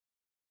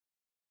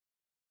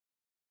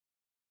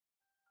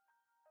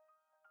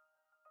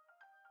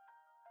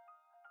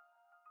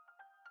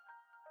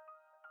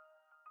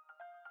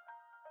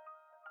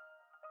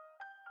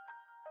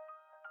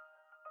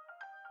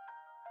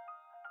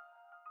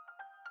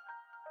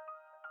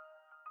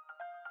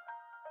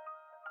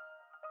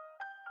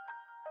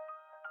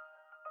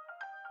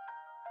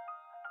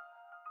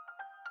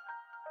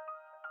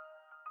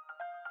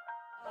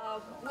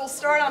We'll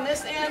start on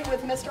this end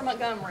with Mr.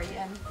 Montgomery,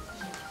 and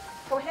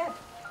go ahead.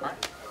 All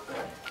right.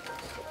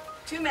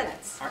 2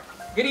 minutes. All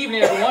right. Good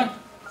evening, everyone.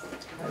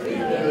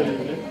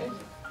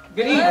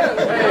 Good evening. There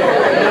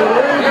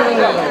we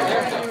go.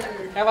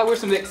 How about we're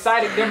some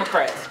excited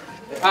Democrats?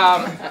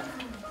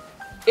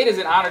 It is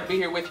an honor to be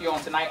here with you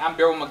on tonight. I'm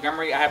Daryl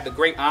Montgomery. I have the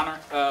great honor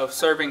of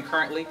serving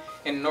currently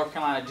in the North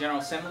Carolina General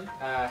Assembly,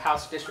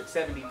 House District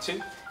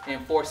 72 in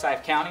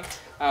Forsyth County.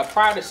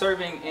 Prior to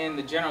serving in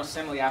the General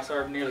Assembly, I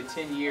served nearly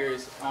 10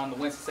 years on the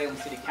Winston-Salem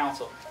City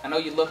Council. I know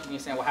you're looking and you're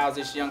saying, well, how's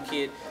this young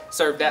kid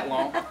served that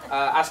long?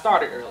 I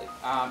started early.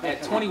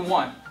 At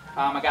 21,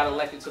 I got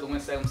elected to the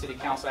Winston-Salem City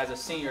Council as a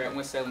senior at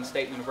Winston-Salem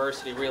State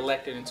University,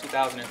 re-elected in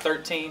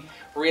 2013,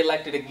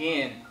 re-elected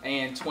again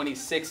in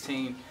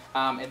 2016,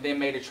 and then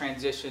made a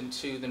transition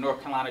to the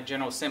North Carolina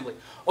General Assembly.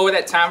 Over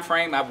that time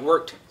frame, I've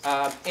worked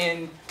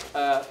in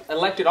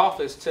elected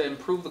office to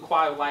improve the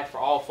quality of life for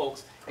all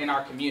folks in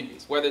our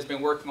communities, whether it's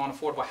been working on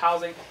affordable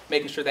housing,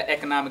 making sure that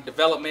economic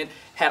development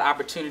had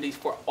opportunities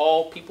for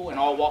all people in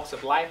all walks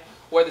of life,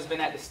 whether it's been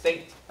at the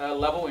state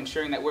level,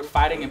 ensuring that we're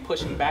fighting and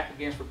pushing back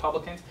against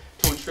Republicans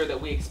to ensure that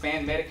we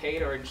expand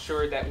Medicaid or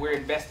ensure that we're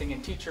investing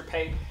in teacher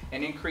pay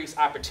and increase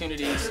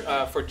opportunities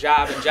for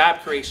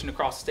job creation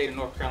across the state of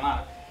North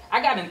Carolina.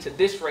 I got into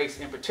this race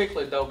in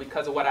particular, though,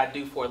 because of what I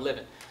do for a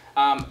living.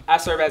 I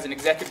serve as an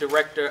executive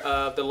director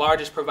of the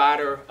largest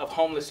provider of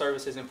homeless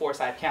services in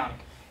Forsyth County.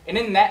 And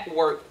in that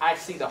work, I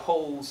see the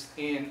holes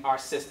in our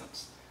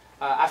systems.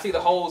 I see the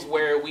holes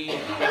where we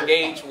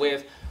engage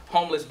with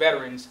homeless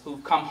veterans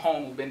who've come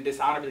home, who've been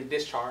dishonorably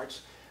discharged,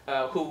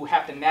 who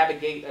have to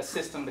navigate a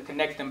system to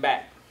connect them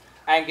back.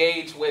 I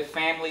engage with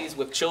families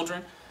with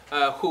children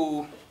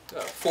who,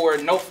 for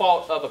no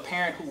fault of a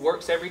parent who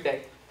works every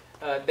day,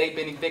 they've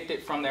been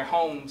evicted from their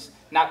homes,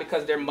 not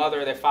because their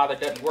mother or their father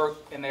doesn't work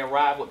and they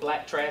arrive with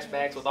black trash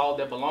bags with all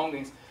their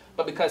belongings,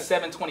 but because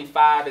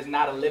 $7.25 is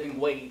not a living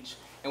wage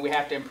and we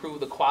have to improve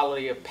the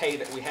quality of pay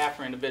that we have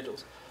for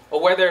individuals. Or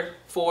whether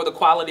for the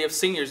quality of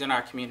seniors in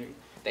our community.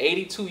 The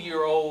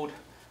 82-year-old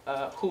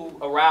who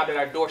arrived at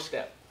our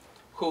doorstep,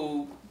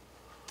 who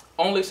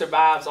only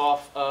survives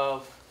off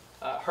of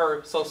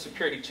her Social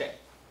Security check.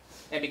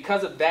 And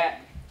because of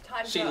that,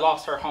 she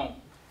lost her home.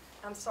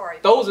 I'm sorry.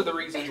 Those are the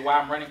reasons why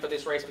I'm running for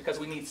this race, because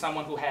we need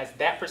someone who has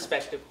that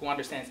perspective, who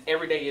understands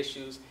everyday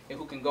issues, and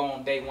who can go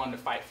on day one to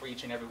fight for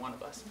each and every one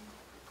of us.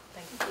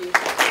 Thank you.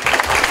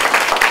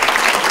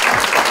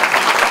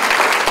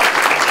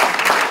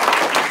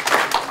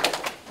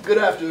 Good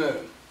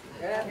afternoon.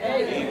 Good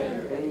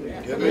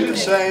afternoon. Give me the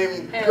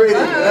same greeting.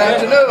 Good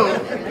afternoon.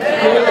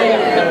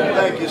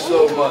 Thank you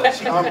so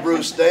much. I'm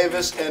Bruce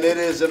Davis, and it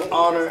is an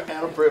honor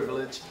and a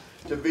privilege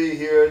to be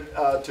here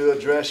to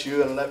address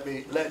you and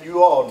let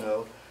you all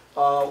know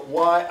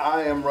why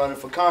I am running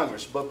for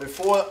Congress. But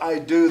before I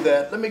do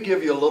that, let me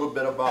give you a little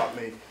bit about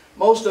me.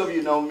 Most of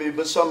you know me,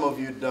 but some of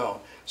you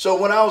don't. So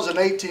when I was an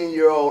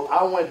 18-year-old,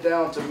 I went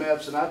down to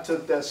MEPS and I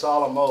took that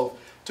solemn oath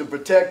to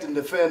protect and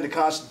defend the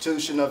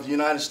Constitution of the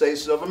United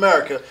States of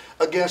America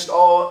against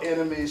all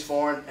enemies,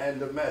 foreign and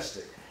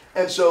domestic.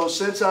 And so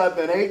since I've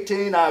been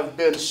 18, I've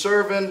been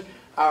serving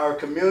our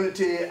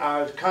community,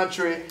 our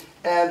country,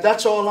 and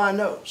that's all I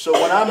know. So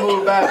when I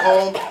moved back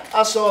home,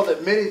 I saw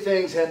that many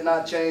things had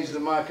not changed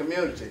in my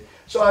community.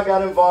 So I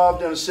got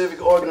involved in a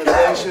civic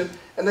organization,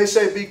 and they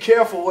say, be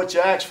careful what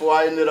you ask for.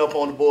 I ended up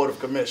on the Board of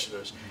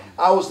Commissioners.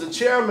 I was the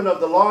chairman of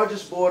the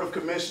largest Board of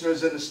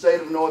Commissioners in the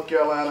state of North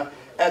Carolina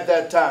at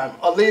that time,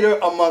 a leader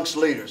amongst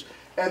leaders.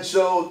 And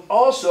so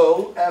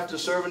also, after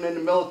serving in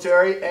the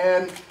military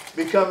and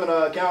becoming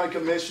a county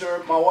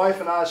commissioner, my wife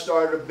and I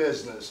started a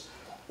business.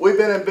 We've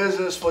been in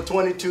business for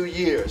 22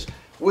 years.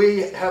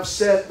 We have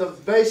set the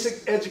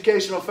basic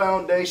educational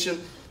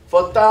foundation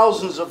for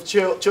thousands of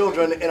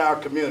children in our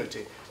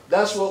community.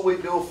 That's what we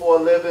do for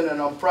a living,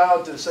 and I'm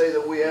proud to say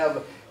that we have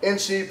an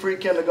NC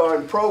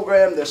pre-kindergarten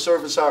program that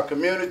serves our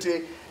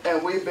community,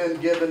 and we've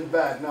been giving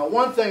back. Now,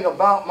 one thing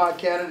about my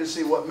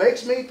candidacy, what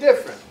makes me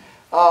different,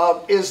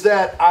 is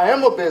that I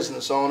am a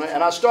business owner,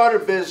 and I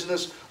started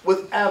business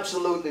with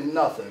absolutely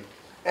nothing.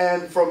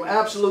 And from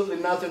absolutely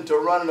nothing to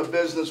running a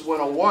business with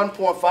a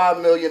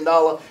 $1.5 million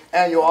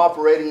annual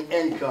operating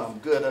income.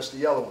 Good, that's the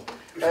yellow one.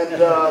 And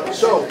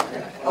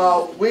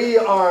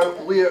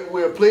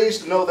we're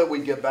pleased to know that we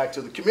get back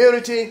to the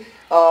community.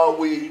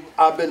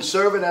 I've been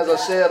serving, as I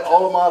said,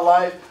 all of my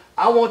life.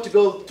 I want to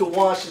go to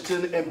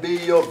Washington and be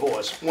your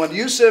voice. When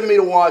you send me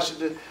to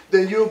Washington,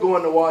 then you're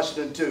going to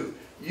Washington too.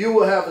 You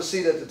will have a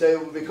seat at the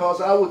table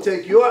because I will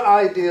take your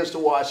ideas to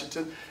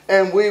Washington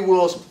and we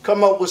will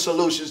come up with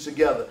solutions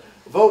together.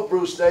 Vote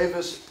Bruce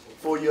Davis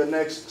for your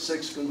next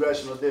 6th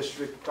Congressional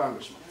District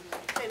Congressman.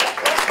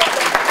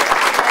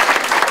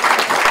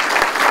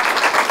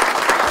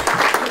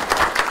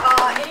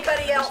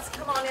 Anybody else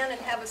come on in and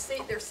have a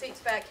seat? There's seats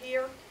back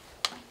here.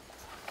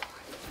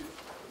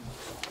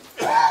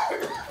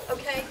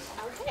 Okay.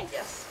 Okay.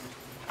 Yes.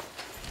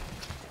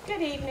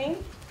 Good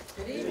evening.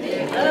 Good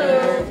evening.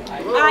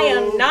 Hello. I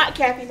am not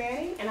Kathy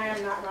and I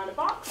am not Rhonda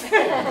Fox.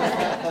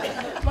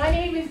 My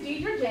name is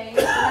Deidre James,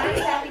 and I'm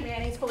Kathy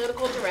Manning's political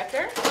Political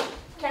Director.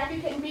 Kathy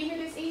couldn't be here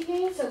this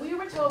evening, so we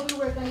were told we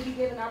were going to be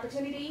given an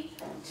opportunity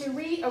to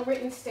read a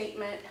written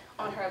statement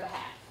on her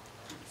behalf.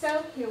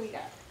 So here we go.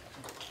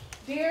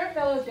 Dear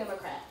fellow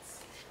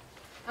Democrats,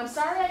 I'm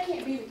sorry I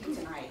can't be with you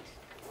tonight.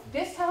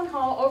 This town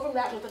hall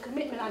overlapped with a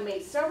commitment I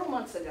made several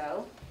months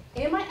ago.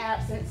 In my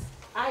absence,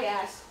 I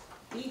asked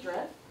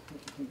Deidre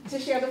to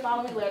share the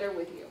following letter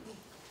with you.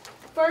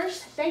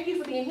 First, thank you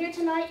for being here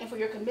tonight and for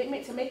your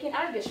commitment to making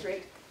our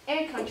district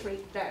and country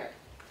better.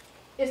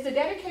 It's the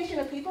dedication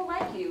of people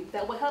like you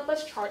that will help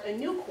us chart a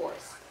new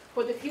course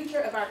for the future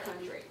of our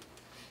country.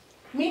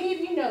 Many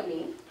of you know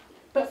me,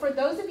 but for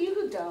those of you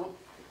who don't,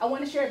 I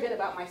want to share a bit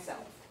about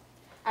myself.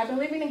 I've been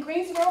living in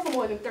Greensboro for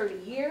more than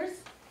 30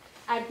 years.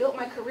 I've built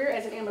my career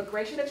as an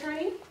immigration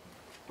attorney,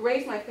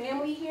 raised my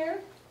family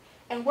here,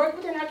 and worked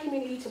within our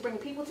community to bring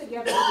people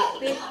together to get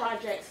big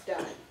projects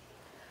done.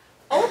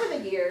 Over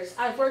the years,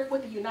 I've worked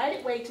with the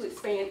United Way to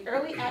expand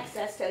early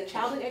access to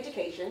childhood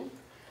education.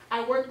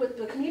 I worked with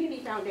the Community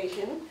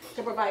Foundation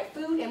to provide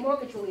food and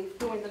mortgage relief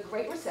during the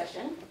Great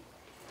Recession.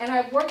 And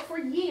I've worked for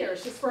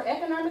years to spur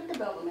economic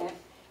development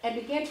and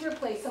began to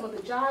replace some of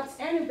the jobs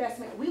and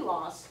investment we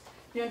lost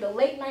during the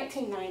late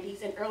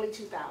 1990s and early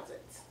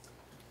 2000s.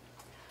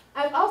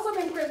 I've also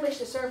been privileged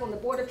to serve on the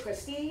Board of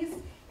Trustees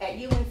at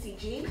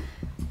UNCG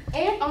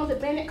and on the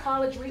Bennett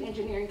College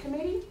Re-Engineering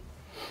Committee,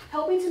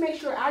 helping to make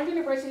sure our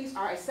universities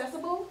are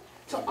accessible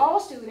to all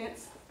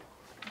students.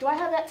 Do I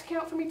have that to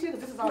count for me too?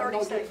 Because this is all I'm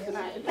going to do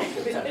tonight.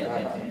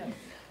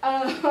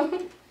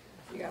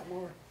 You got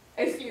more.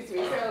 Excuse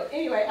me. So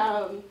anyway,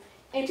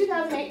 in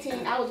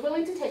 2018, I was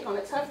willing to take on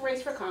a tough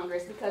race for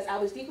Congress because I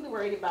was deeply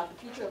worried about the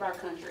future of our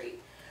country.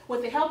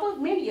 With the help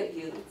of many of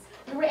you,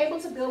 we were able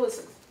to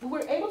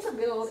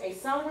build a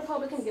solid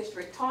Republican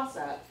district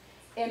toss-up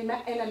in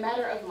a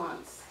matter of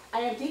months.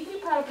 I am deeply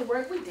proud of the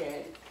work we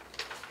did,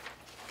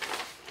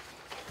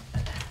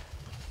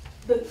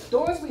 the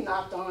doors we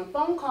knocked on,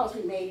 phone calls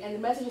we made, and the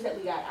messages that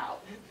we got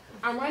out.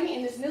 I'm running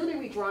in this newly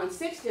redrawn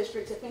 6th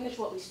district to finish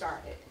what we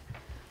started.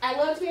 I'd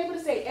love to be able to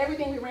say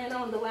everything we ran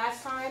on the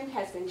last time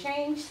has been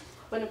changed,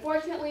 but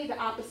unfortunately the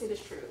opposite is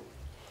true.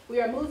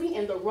 We are moving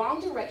in the wrong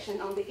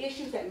direction on the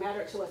issues that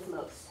matter to us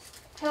most.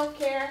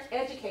 Healthcare,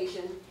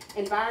 education,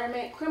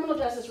 environment, criminal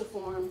justice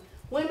reform,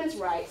 women's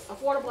rights,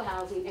 affordable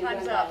housing, and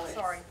gun violence.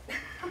 Sorry.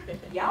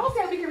 Y'all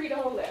said we could read the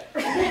whole letter.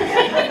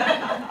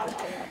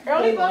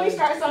 Early voting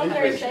starts on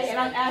Thursday, and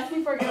I'm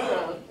asking for your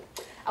vote.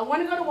 I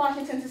want to go to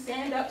Washington to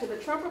stand up to the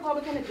Trump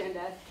Republican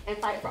agenda and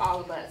fight for all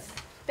of us.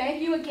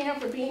 Thank you again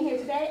for being here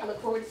today. I look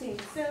forward to seeing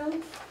you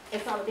soon.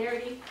 In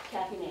solidarity,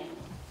 Kathy Manning.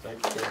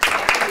 Thank you.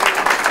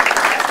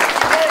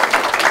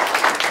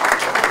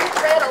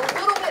 Read a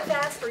little bit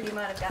faster, you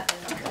might have gotten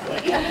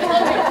it.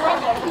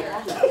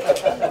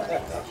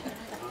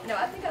 No,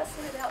 I think I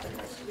sent it out there.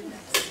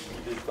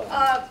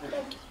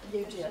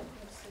 You did.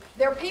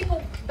 There are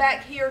people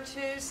back here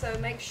too, so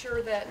make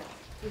sure that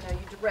you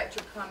direct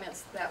your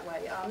comments that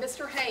way.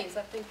 Mr. Haynes,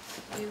 I think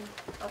you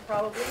are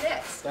probably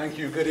next. Thank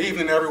you. Good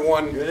evening,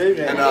 everyone. Good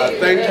evening. And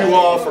thank you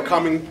all for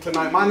coming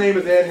tonight. My name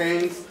is Ed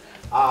Haynes.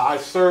 I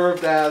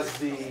served as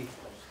the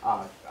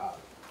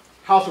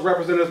House of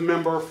Representatives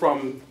member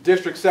from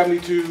District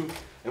 72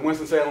 in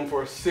Winston-Salem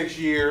for 6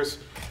 years.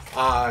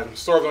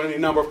 Served on any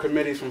number of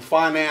committees from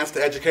finance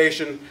to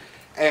education.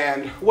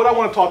 And what I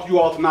want to talk to you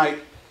all tonight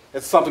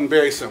is something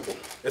very simple.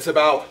 It's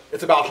about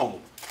home.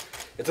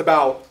 It's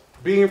about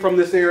being from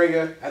this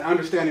area and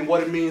understanding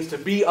what it means to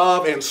be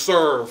of and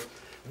serve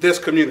this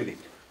community.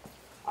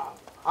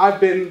 I'm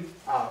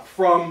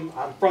from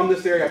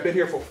this area. I've been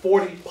here for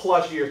 40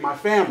 plus years. My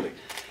family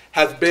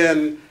has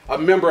been a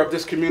member of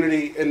this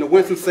community in the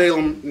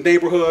Winston-Salem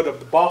neighborhood of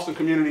the Boston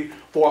community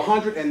for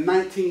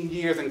 119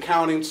 years and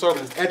counting,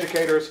 serving as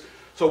educators.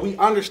 So we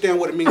understand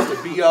what it means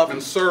to be of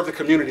and serve the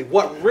community.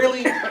 What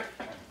really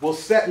will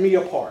set me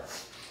apart,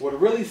 what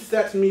really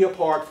sets me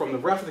apart from the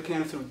rest of the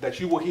candidates that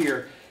you will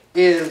hear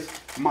is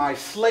my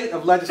slate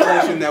of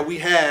legislation that we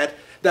had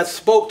that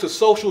spoke to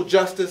social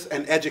justice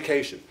and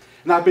education.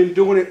 And I've been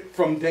doing it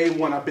from day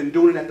one. I've been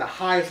doing it at the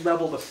highest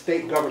level of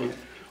state government.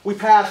 We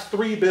passed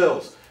 3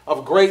 bills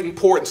of great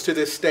importance to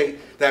this state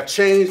that have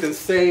changed and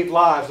saved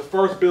lives. The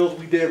first bills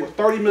we did were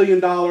 $30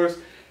 million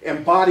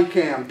in body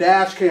cam,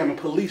 dash cam, and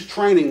police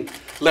training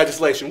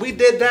legislation. We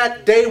did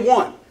that day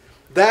one.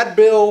 That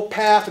bill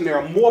passed, and there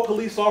are more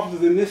police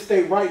officers in this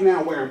state right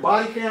now wearing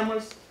body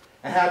cameras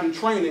and having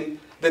training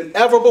than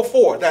ever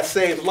before. That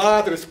saves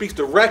lives and it speaks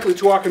directly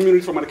to our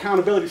communities from an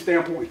accountability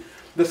standpoint.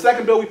 The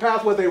second bill we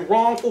passed was a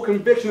wrongful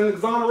conviction and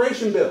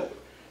exoneration bill.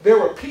 There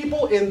were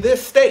people in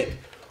this state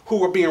who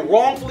were being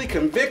wrongfully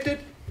convicted,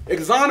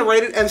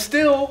 exonerated, and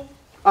still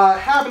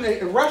having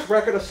an arrest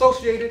record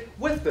associated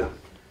with them.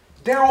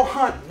 Darrell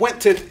Hunt went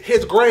to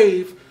his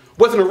grave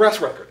with an arrest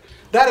record.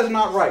 That is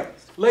not right.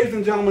 Ladies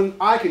and gentlemen,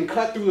 I can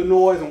cut through the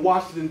noise in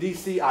Washington,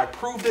 D.C. I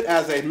proved it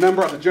as a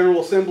member of the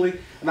General Assembly,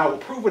 and I will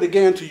prove it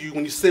again to you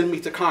when you send me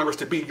to Congress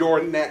to be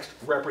your next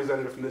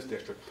representative from this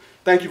district.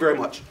 Thank you very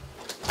much.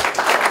 Come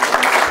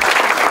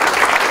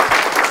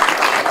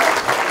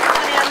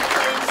on in,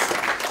 please.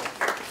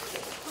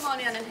 Come on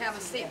in and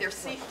their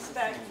seats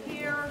back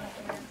here.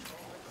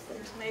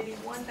 There's maybe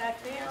one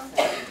back there.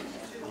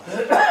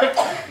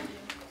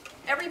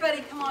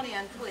 Everybody come on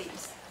in,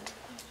 please.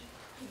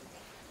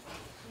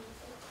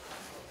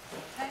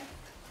 Okay.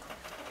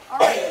 All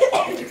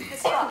right,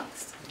 Ms.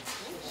 Fox.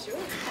 Sure.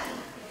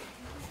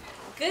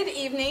 Good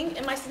evening,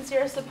 and my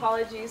sincerest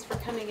apologies for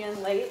coming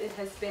in late. It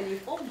has been a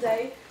full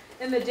day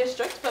in the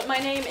district, but my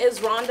name is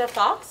Rhonda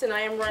Fox, and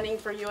I am running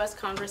for U.S.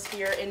 Congress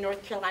here in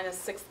North Carolina's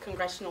 6th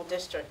Congressional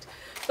District.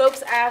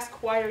 Folks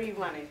ask, why are you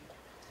running?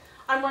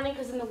 I'm running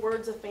because in the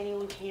words of Fannie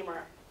Lou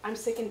Hamer, I'm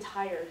sick and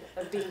tired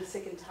of being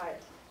sick and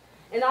tired.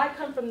 And I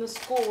come from the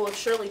school of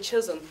Shirley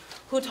Chisholm,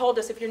 who told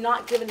us if you're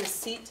not given a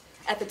seat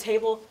at the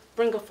table,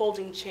 bring a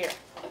folding chair.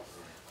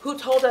 Who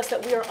told us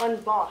that we are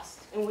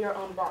unbossed and we are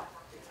unbought.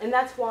 And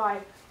that's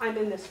why I'm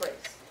in this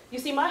race. You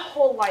see, my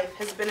whole life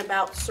has been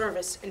about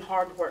service and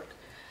hard work.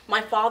 My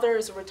father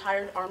is a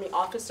retired Army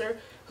officer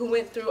who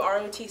went through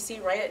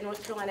ROTC right at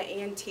North Carolina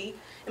A&T,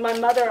 and my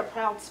mother a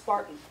proud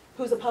Spartan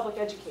who's a public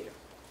educator.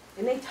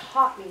 And they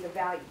taught me the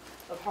value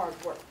of hard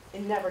work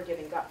and never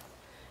giving up.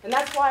 And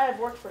that's why I've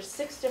worked for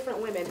 6 different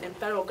women in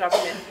federal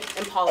government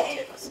and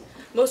politics.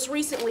 Most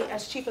recently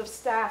as Chief of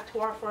Staff to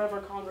our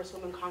forever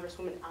Congresswoman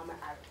Alma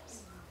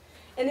Adams.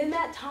 And in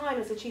that time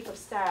as the Chief of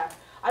Staff,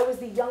 I was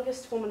the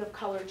youngest woman of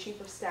color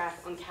Chief of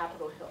Staff on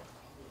Capitol Hill.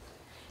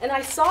 And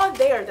I saw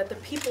there that the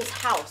people's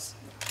house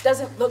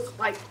doesn't look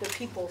like the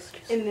people's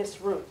in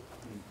this room.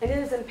 And it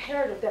is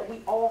imperative that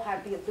we all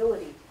have the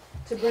ability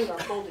to bring our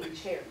folding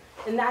chair.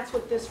 And that's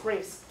what this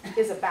race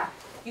is about.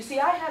 You see,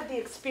 I have the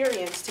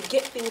experience to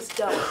get things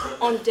done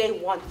on day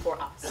one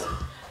for us.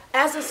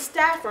 As a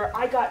staffer,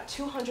 I got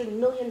 $200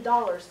 million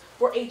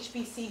for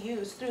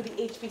HBCUs through the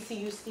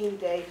HBCU STEAM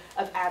Day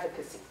of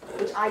Advocacy,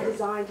 which I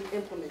designed and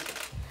implemented.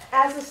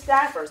 As a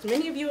staffer, as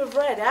many of you have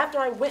read, after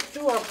I went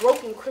through our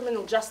broken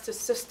criminal justice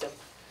system,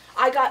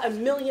 I got $1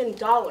 million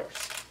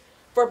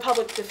for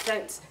public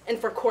defense and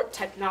for court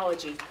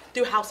technology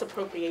through House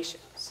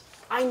appropriations.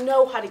 I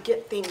know how to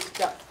get things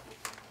done.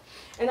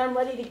 And I'm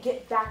ready to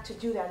get back to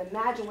do that.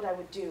 Imagine what I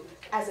would do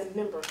as a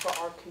member for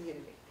our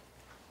community.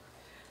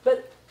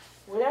 But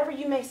whatever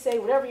you may say,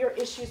 whatever your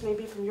issues may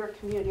be from your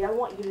community, I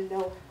want you to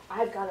know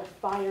I've got a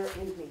fire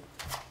in me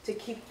to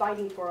keep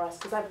fighting for us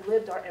because I've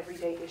lived our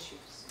everyday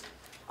issues.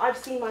 I've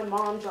seen my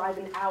mom drive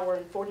an hour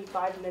and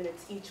 45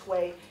 minutes each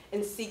way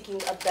in seeking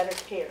a better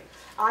care.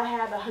 I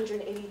have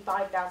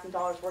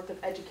 $185,000 worth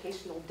of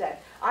educational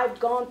debt. I've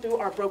gone through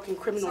our broken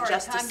criminal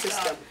justice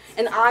system,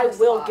 and I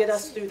will get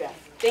us through that.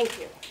 Thank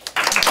you.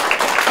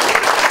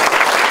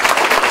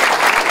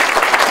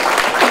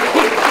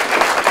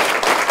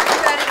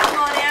 Everybody come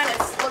on in.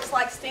 It looks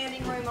like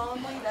standing room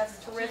only.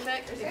 That's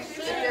terrific. If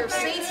there are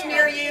seats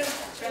near you,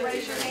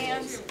 raise your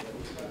hands.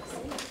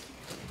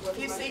 A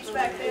few seats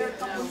back there, a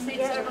couple of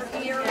seats over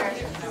here.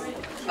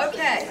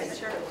 Okay.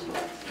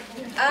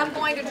 I'm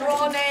going to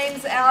draw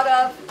names out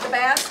of the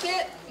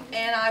basket,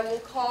 and I will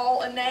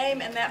call a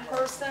name, and that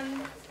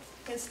person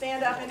can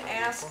stand up and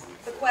ask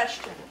the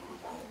question.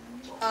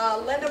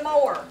 Linda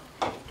Moore,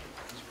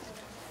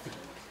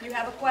 you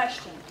have a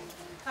question.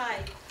 Hi,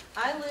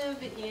 I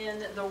live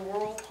in the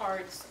rural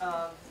parts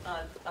of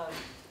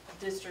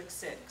District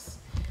 6.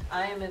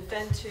 I am a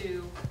Fen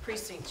 2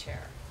 precinct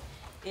chair.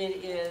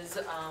 It is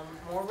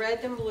more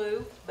red than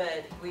blue,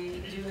 but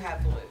we do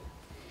have blue.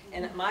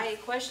 And my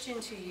question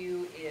to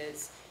you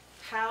is,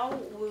 how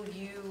will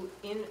you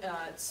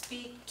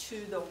speak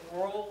to the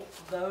rural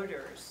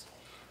voters?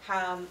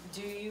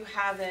 Do you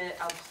have a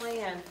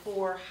plan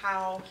for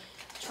how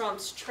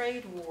Trump's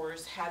trade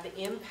wars have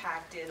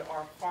impacted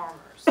our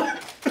farmers?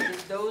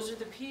 Those are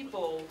the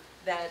people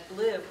that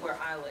live where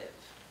I live.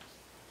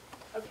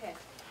 Okay.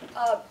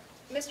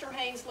 Mr.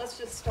 Haynes, let's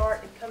just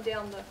start and come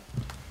down the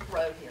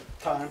road here.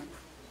 Time.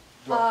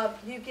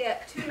 You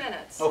get 2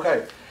 minutes.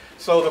 Okay.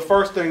 So the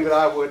first thing that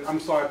I would, I'm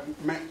sorry,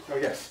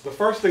 the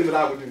first thing that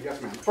I would do,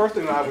 yes ma'am, the first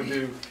thing that I would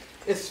do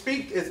is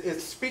speak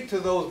to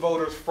those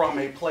voters from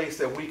a place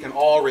that we can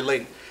all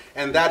relate,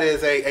 and that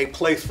is a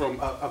place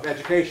of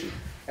education.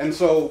 And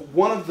so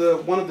one of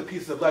the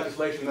pieces of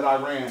legislation that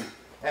I ran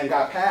and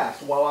got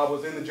passed while I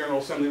was in the General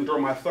Assembly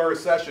during my 3rd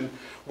session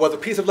was a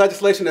piece of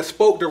legislation that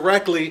spoke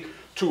directly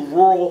to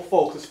rural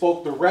folks. It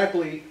spoke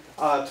directly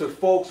to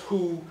folks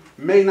who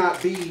may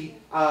not be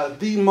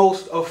the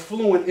most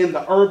affluent in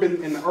the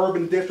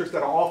urban districts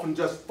that are often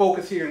just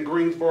focused here in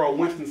Greensboro,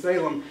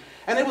 Winston-Salem.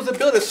 And it was a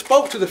bill that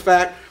spoke to the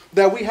fact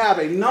that we have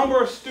a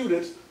number of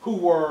students who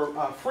were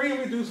free and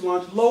reduced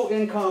lunch, low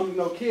income,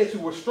 kids who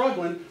were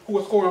struggling, who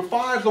were scoring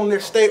 5s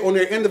on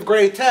their end of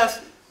grade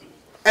tests,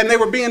 and they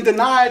were being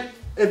denied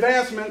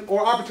advancement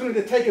or opportunity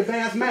to take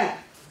advanced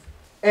math.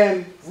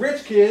 And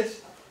rich kids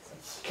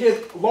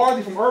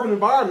largely from urban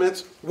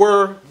environments,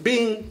 were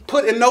being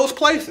put in those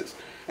places.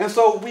 And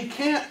so we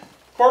can't,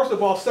 first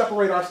of all,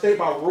 separate our state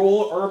by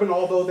rural, urban,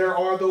 although there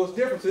are those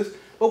differences,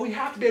 but we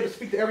have to be able to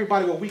speak to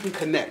everybody where we can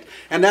connect.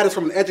 And that is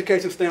from an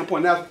education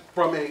standpoint, that's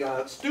from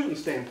a student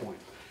standpoint.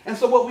 And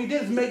so what we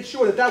did is make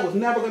sure that that was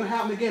never going to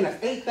happen again.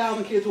 That's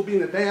 8,000 kids will be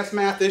in advanced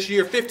math this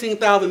year,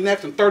 15,000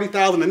 next, and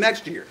 30,000 the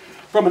next year.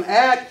 from an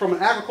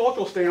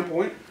agricultural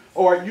standpoint,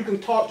 or you can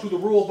talk to the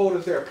rural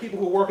voters there, people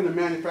who work in the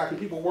manufacturing,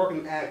 people working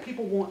in ag.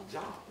 People want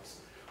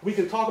jobs. We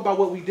can talk about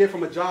what we did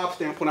from a job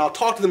standpoint. I'll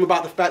talk to them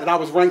about the fact that I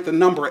was ranked the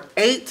number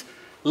 8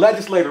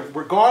 legislator,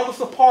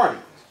 regardless of party,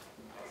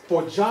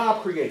 for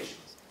job creation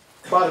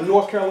by the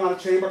North Carolina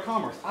Chamber of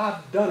Commerce.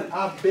 I've done it.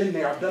 I've been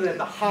there. I've done it at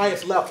the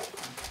highest level.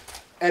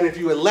 And if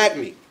you elect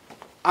me,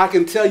 I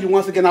can tell you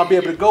once again, I'll be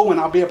able to go in,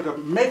 I'll be able to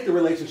make the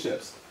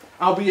relationships.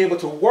 I'll be able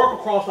to work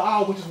across the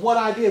aisle, which is what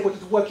I did, which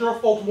is what your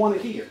folks want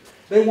to hear.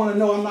 They want to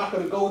know I'm not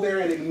going to go there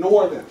and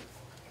ignore them.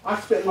 I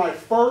spent my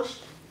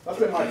first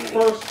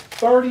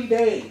 30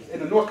 days in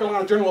the North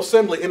Carolina General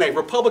Assembly in a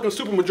Republican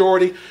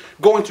supermajority,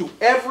 going to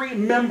every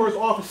member's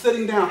office,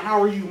 sitting down.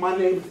 How are you? My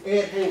name is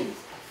Ed Haynes.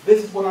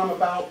 This is what I'm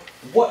about.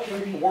 What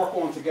can we work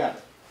on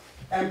together?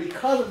 And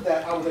because of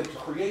that, I was able to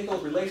create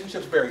those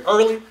relationships very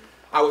early.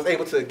 I was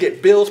able to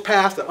get bills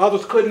passed that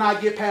others could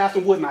not get passed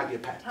and would not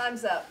get passed.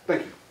 Time's up.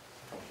 Thank you.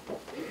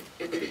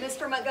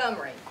 Mr.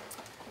 Montgomery.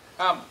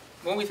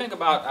 When we think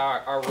about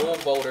our rural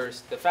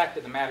voters, the fact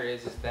of the matter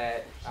is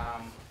that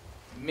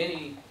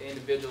many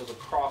individuals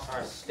across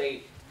our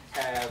state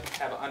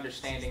have an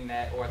understanding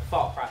that, or a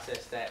thought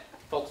process that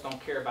folks don't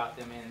care about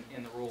them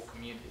in the rural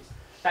communities.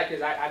 The fact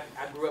is, I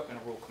grew up in a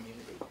rural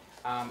community.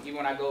 Even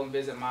when I go and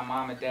visit my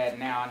mom and dad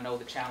now, I know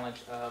the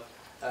challenge of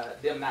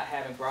them not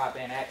having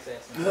broadband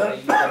access. And so they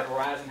use a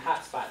Verizon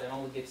hotspot that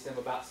only gets them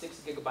about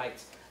 6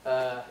 gigabytes.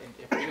 And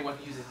if anyone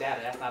who uses data,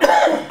 that's not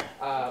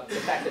the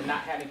fact of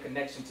not having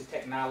connection to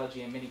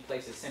technology in many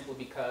places simply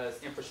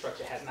because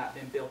infrastructure has not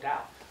been built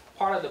out.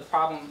 Part of the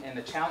problem and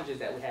the challenges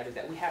that we have is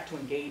that we have to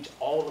engage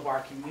all of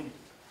our community.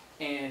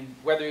 And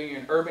whether you're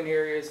in urban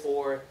areas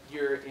or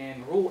you're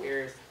in rural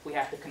areas, we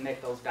have to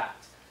connect those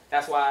dots.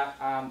 That's why,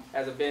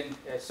 as I've been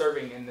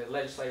serving in the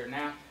legislature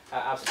now,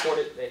 I've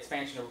supported the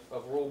expansion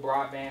of rural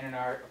broadband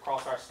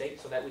across our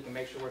state so that we can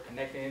make sure we're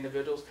connecting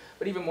individuals.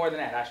 But even more than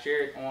that, I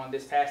shared on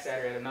this past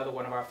Saturday at another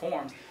one of our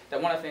forums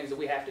that one of the things that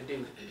we have to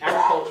do,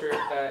 agriculture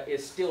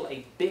is still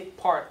a big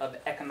part of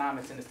the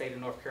economics in the state of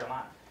North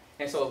Carolina.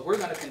 And so if we're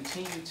going to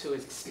continue to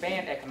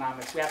expand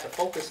economics, we have to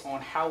focus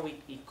on how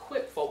we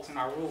equip folks in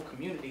our rural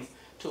communities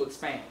to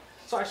expand.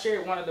 So I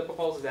shared one of the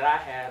proposals that I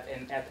have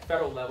at the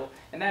federal level,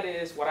 and that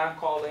is what I'm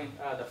calling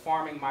the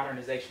Farming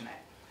Modernization Act.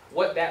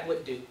 What that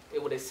would do,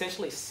 it would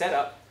essentially set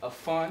up a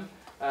fund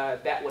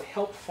that would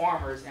help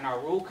farmers in our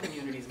rural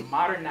communities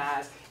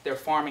modernize their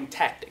farming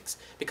tactics.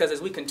 Because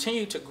as we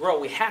continue to grow,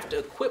 we have to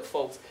equip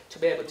folks to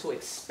be able to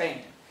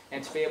expand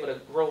and to be able to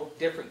grow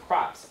different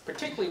crops,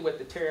 particularly with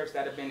the tariffs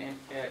that have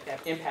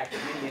impacted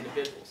many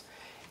individuals.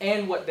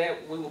 And what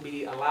that we will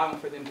be allowing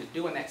for them to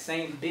do in that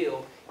same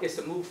bill is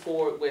to move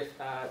forward with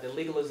the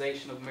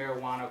legalization of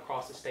marijuana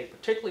across the state,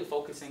 particularly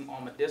focusing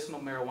on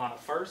medicinal marijuana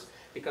first,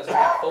 because we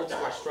have folks who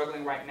are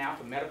struggling right now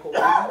for medical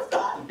reasons,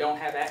 who don't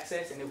have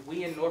access. And if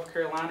we in North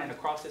Carolina and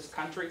across this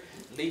country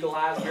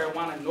legalize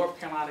marijuana, North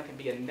Carolina can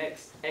be a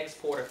next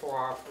exporter for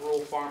our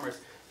rural farmers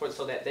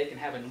so that they can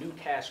have a new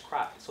cash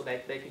crop, so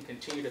that they can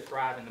continue to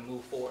thrive and to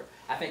move forward.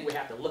 I think we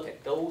have to look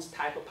at those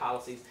type of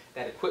policies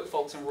that equip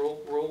folks in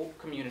rural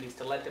communities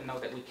to let them know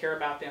that we care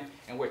about them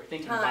and we're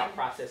thinking about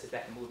processes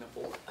that can move them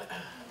forward.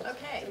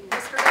 Okay,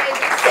 Mr.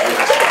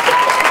 Davis.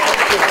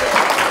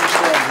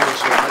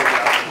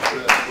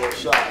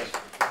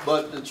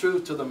 But the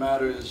truth to the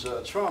matter is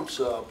Trump's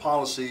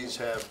policies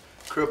have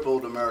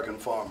crippled American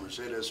farmers.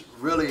 It has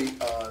really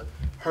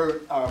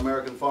hurt our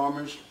American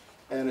farmers.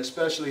 And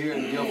especially here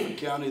in Guilford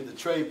County, the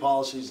trade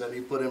policies that he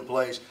put in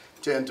place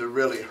tend to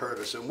really hurt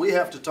us. And we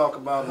have to talk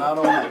about not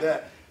only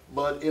that,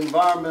 but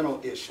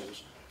environmental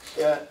issues,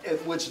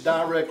 which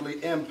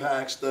directly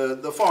impacts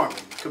the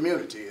farming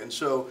community. And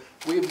so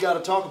we've got to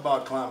talk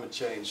about climate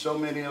change. So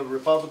many of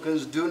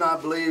Republicans do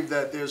not believe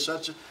that there's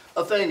such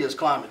a thing as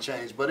climate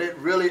change, but it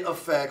really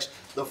affects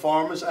the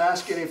farmers.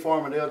 Ask any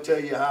farmer, they'll tell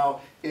you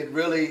how it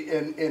really,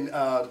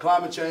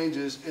 climate change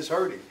is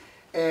hurting.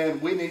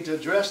 And we need to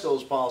address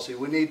those policies.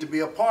 We need to be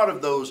a part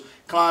of those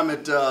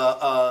climate,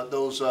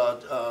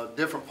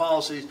 different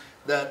policies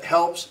that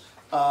helps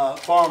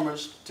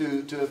farmers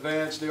to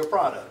advance their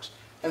products.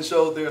 And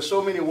so there are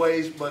so many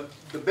ways, but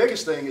the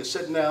biggest thing is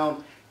sitting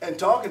down and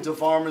talking to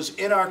farmers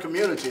in our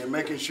community and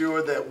making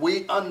sure that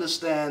we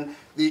understand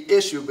the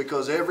issue,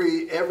 because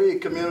every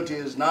community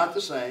is not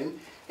the same.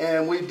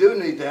 And we do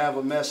need to have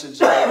a message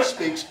that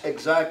speaks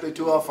exactly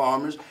to our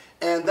farmers.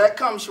 And that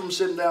comes from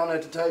sitting down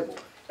at the table.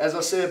 As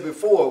I said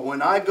before,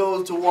 when I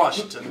go to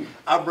Washington,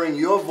 I bring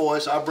your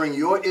voice, I bring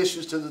your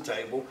issues to the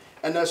table,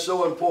 and that's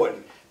so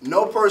important.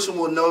 No person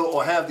will know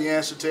or have the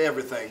answer to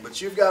everything, but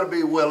you've got to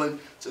be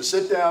willing to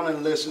sit down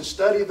and listen,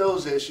 study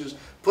those issues,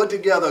 put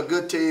together a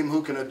good team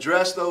who can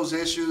address those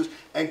issues,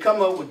 and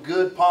come up with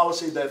good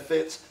policy that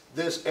fits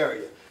this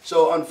area.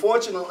 So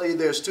unfortunately,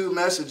 there's two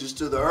messages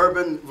to the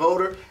urban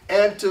voter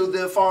and to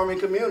the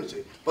farming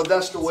community. But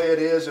that's the way it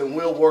is, and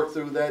we'll work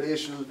through that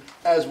issue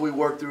as we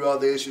work through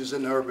other issues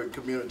in the urban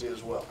community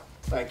as well.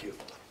 Thank you.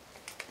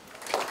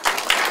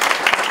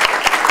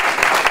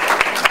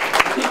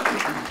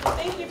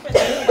 Thank you for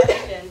that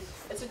question.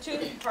 It's a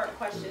two-part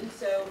question.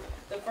 So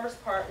the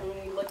first part,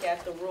 when we look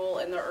at the rural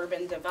and the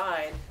urban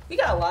divide, we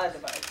got a lot of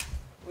divides.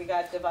 We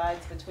got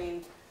divides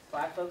between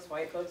black folks,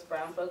 white folks,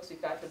 brown folks.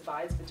 We've got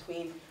divides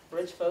between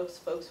rich folks,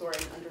 folks who are in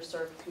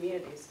underserved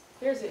communities.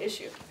 Here's the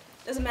issue.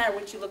 It doesn't matter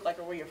what you look like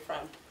or where you're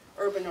from,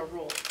 urban or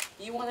rural.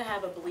 You want to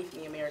have a belief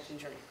in the American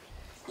dream.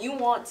 You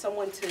want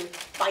someone to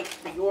fight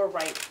for your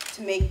right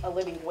to make a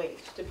living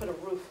wage, to put a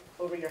roof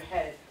over your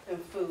head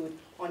and food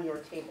on your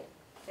table.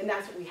 And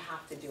that's what we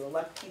have to do,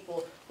 elect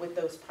people with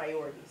those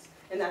priorities.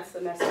 And that's the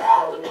message for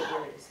all rural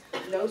areas.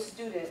 No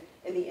student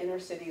in the inner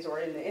cities or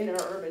in the inner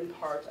urban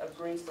part of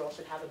Greensboro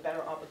should have a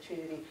better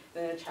opportunity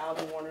than a child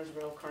in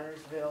Warnersville,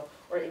 Kernersville,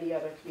 or any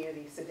other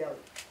community, Sedalia.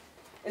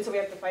 And so we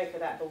have to fight for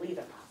that, believe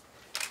it or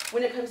not.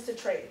 When it comes to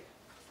trade,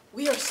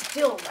 we are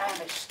still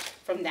ravished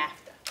from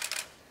NAFTA.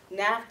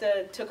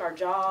 NAFTA took our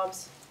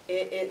jobs,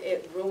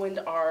 it ruined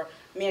our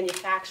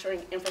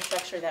manufacturing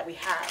infrastructure that we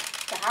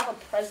have. To have a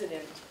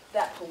president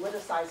that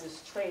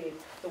politicizes trade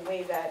the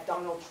way that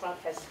Donald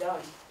Trump has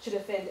done should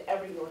offend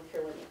every North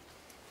Carolinian.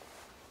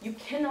 You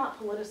cannot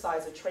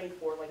politicize a trade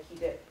war like he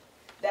did.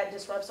 That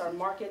disrupts our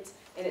markets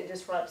and it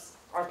disrupts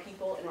our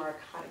people and our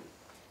economy.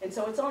 And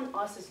so it's on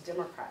us as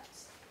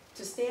Democrats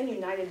to stand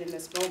united in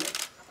this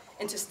moment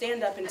and to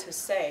stand up and to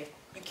say,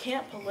 you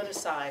can't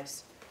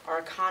politicize our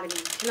economy,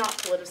 you cannot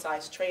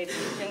politicize trade,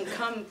 and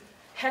come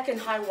heck and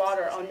high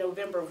water on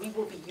November, we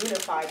will be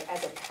unified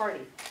as a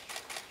party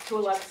to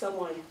elect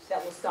someone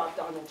that will stop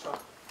Donald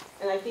Trump.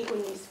 And I think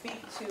when we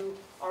speak to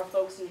our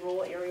folks in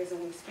rural areas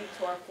and we speak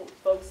to our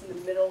folks in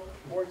the middle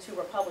or to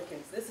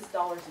Republicans, this is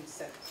dollars and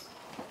cents.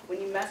 When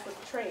you mess with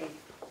trade,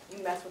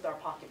 you mess with our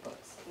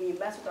pocketbooks. When you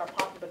mess with our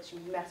pocketbooks, you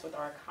mess with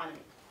our economy.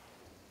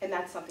 And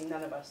that's something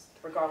none of us,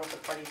 regardless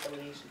of party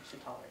affiliation,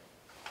 should tolerate.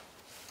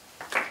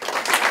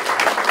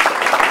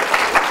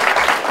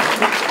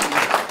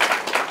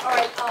 All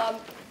right,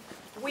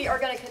 we are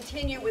going to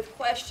continue with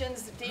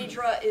questions.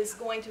 Deidre is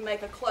going to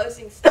make a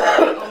closing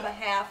statement on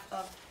behalf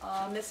of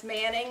Ms.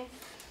 Manning,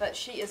 but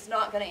she is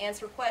not going to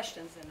answer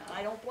questions, and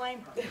I don't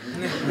blame her.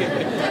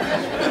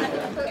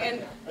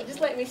 And just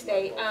let me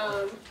state,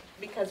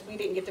 because we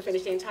didn't get to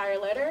finish the entire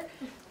letter,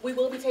 we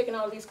will be taking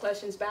all of these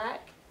questions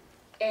back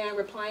and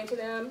replying to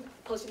them,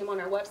 posting them on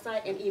our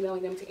website, and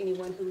emailing them to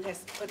anyone who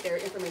has put their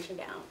information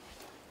down.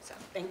 So,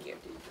 thank you.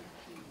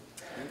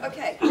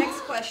 Okay,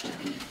 next question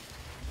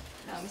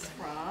comes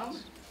from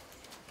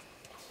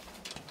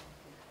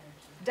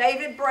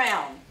David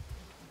Brown.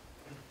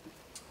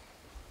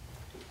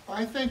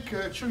 I think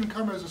it shouldn't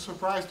come as a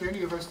surprise to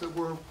any of us that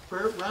we're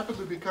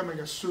rapidly becoming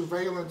a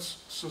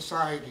surveillance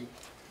society.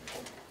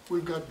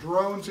 We've got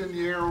drones in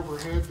the air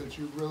overhead that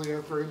you really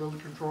have very little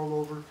control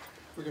over.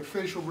 We've got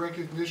facial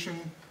recognition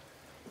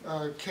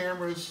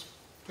cameras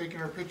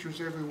taking our pictures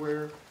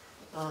everywhere.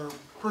 Our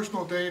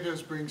personal data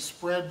is being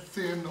spread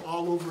thin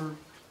all over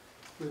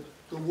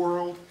the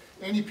world.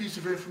 Any piece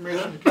of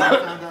information that can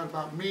be found out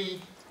about me,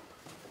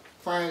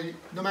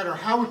 no matter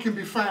how it can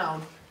be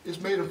found, is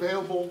made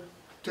available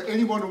to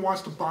anyone who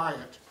wants to buy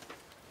it.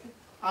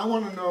 I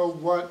want to know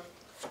what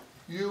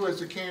you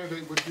as a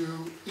candidate would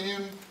do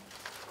in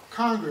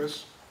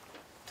Congress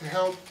to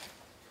help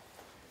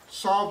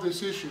solve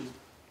this issue.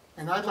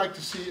 And I'd like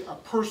to see a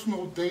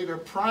Personal Data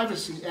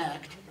Privacy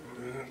Act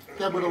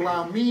that would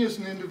allow me as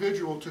an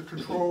individual to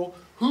control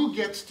who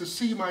gets to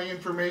see my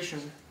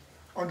information,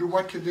 under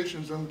what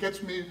conditions, and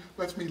lets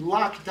me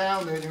lock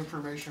down that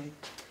information.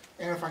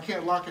 And if I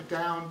can't lock it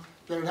down,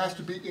 then it has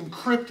to be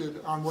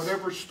encrypted on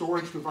whatever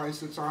storage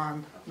device it's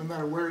on, no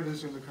matter where it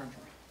is in the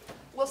country.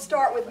 We'll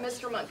start with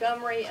Mr.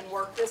 Montgomery and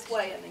work this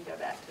way and then go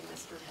back to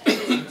Mr.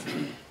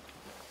 Hayes.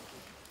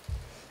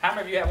 How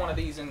many of you have one of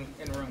these in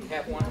the room?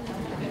 Have one?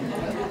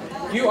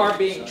 You are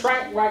being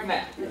tracked right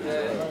now.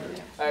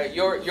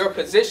 Your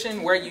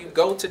position, where you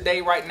go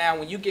today, right now,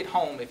 when you get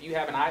home, if you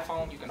have an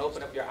iPhone, you can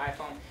open up your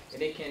iPhone,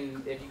 and it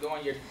can, if you go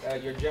on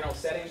your general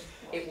settings,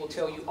 it will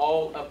tell you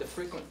all of the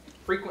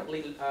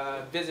frequently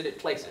visited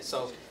places.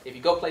 So if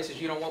you go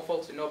places you don't want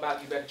folks to know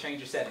about, you better change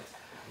your settings.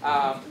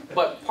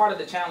 But part of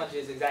the challenge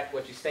is exactly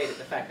what you stated,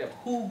 the fact of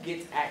who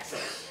gets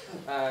access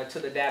to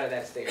the data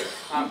that's there.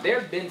 There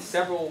have been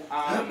several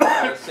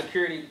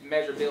security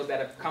measure bills that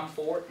have come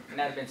forward and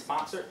that have been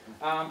sponsored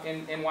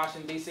in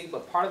Washington, D.C.,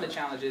 but part of the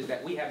challenge is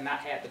that we have not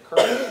had the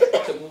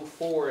courage to move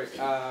forward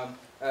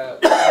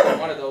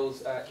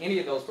any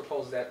of those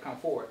proposals that have come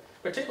forward.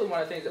 Particularly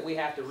one of the things that we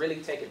have to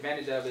really take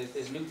advantage of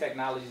is new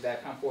technologies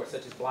that come forward,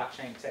 such as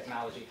blockchain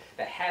technology,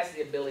 that has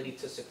the ability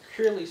to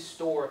securely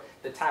store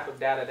the type of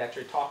data that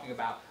you're talking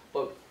about.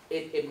 But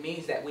it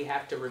means that we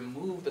have to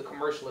remove the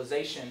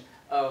commercialization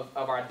of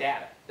our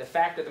data. The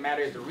fact of the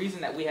matter is the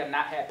reason that we have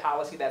not had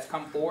policy that's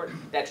come forward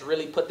that's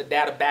really put the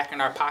data back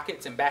in our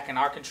pockets and back in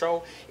our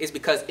control is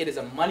because it is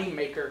a money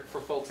maker for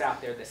folks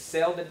out there that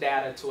sell the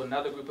data to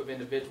another group of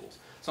individuals.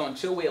 So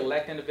until we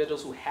elect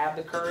individuals who have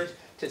the courage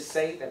to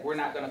say that we're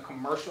not going to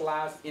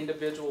commercialize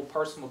individual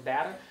personal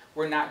data,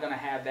 we're not going to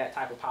have that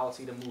type of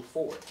policy to move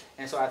forward.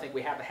 And so I think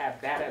we have to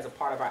have that as a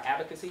part of our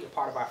advocacy, a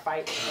part of our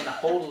fight, and to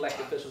hold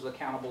elected officials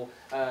accountable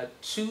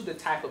to the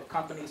type of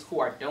companies who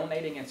are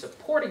donating and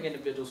supporting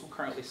individuals who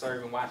currently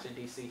serve in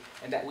Washington, D.C.,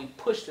 and that we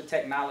push the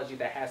technology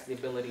that has the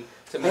ability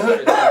to make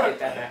sure that we get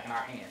that back in our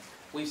hands.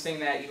 We've seen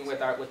that even with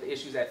the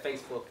issues at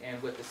Facebook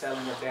and with the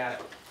selling of data.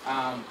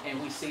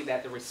 And we see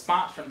that the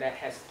response from that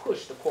has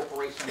pushed the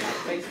corporation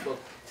like Facebook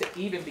to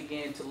even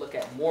begin to look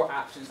at more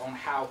options on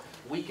how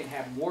we can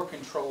have more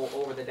control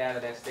over the data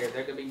that's there.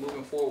 They're going to be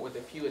moving forward with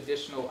a few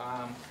additional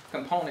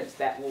components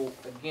that will,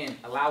 again,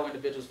 allow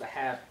individuals to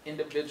have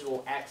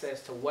individual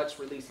access to what's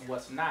released and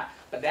what's not.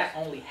 But that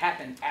only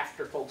happened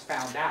after folks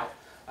found out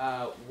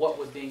what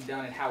was being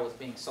done and how it was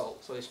being sold.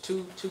 So there's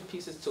two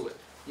pieces to it.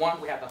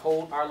 One, we have to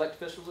hold our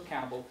elected officials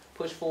accountable,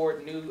 push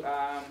forward new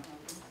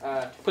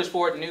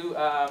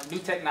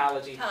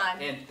technology,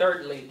 and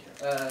thirdly,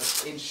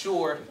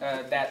 ensure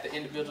that the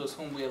individuals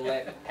whom we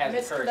elect have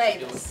the courage to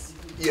do it.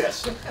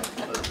 Yes,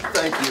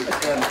 thank you.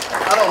 And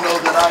I don't know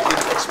that I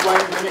can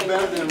explain any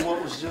better than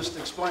what was just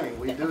explained.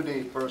 We do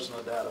need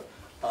personal data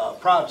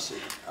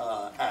privacy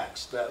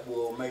acts that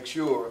will make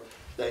sure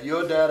that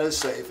your data is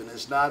safe and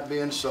it's not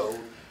being sold.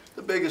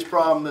 The biggest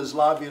problem is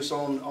lobbyists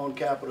on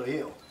Capitol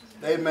Hill.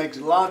 They make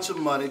lots of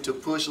money to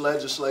push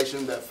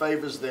legislation that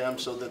favors them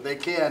so that they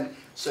can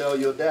sell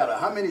your data.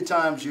 How many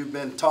times you've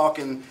been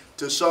talking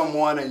to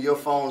someone and your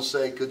phone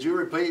say, could you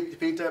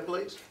repeat that,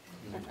 please?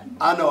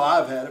 I know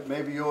I've had it.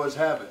 Maybe yours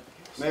haven't.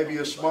 Maybe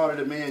you're smarter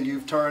than me and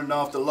you've turned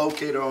off the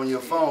locator on your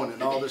phone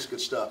and all this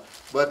good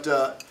stuff.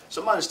 But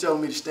somebody's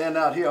telling me to stand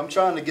out here. I'm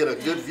trying to get a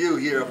good view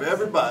here of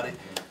everybody.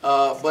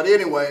 But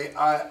anyway,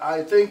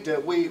 I think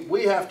that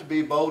we have to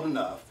be bold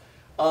enough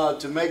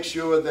to make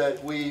sure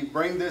that we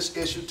bring this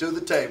issue to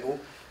the table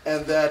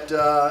and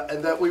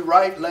that we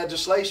write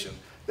legislation,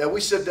 that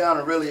we sit down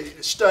and really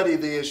study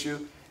the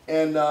issue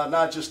and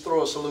not just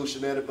throw a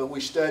solution at it, but we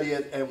study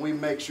it and we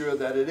make sure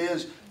that it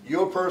is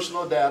your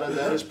personal data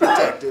that is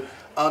protected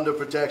under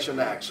Protection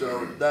Act.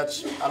 So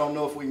that's, I don't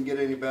know if we can get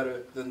any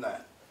better than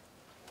that.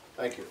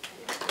 Thank you.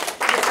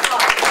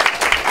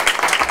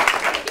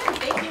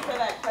 Thank you for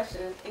that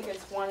question. I think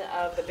it's one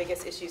of the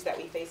biggest issues that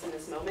we face in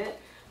this moment.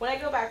 When I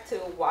go back to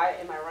why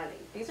am I running,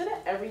 these are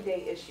the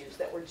everyday issues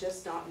that we're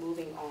just not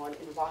moving on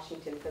in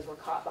Washington because we're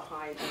caught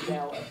behind a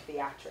veil of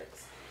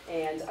theatrics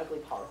and ugly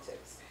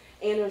politics.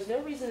 And there's no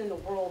reason in the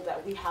world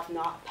that we have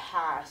not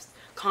passed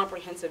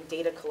comprehensive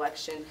data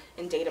collection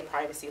and data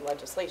privacy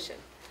legislation.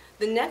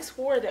 The next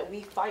war that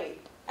we fight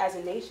as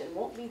a nation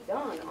won't be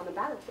done on the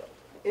battlefield.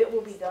 It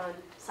will be done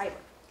cyber.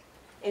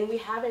 And we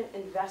haven't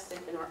invested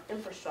in our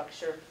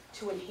infrastructure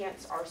to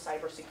enhance our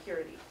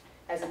cybersecurity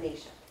as a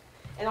nation.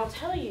 And I'll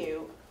tell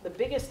you, the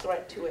biggest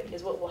threat to it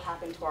is what will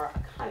happen to our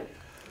economy.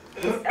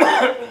 Because every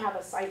time we have a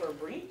cyber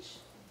breach,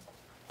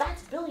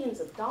 that's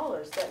billions of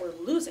dollars that we're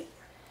losing.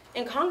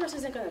 And Congress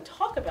isn't going to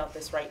talk about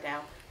this right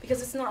now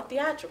because it's not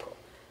theatrical.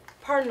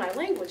 Pardon my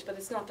language, but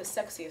it's not the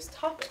sexiest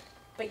topic.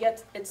 But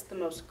yet, it's the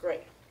most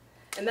gray.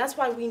 And that's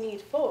why we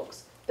need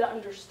folks that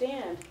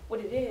understand what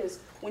it is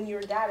when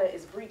your data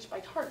is breached by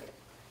Target,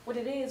 what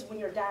it is when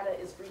your data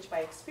is breached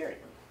by Experian.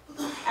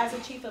 As a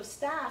chief of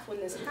staff, when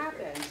this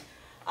happened,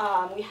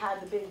 we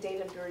had the big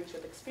data breach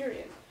with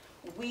Experian.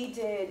 We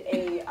did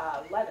a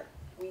letter.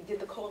 We did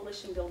the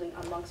coalition building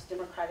amongst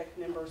Democratic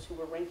members who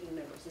were ranking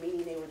members,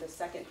 meaning they were the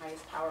second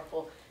highest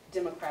powerful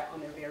Democrat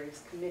on their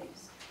various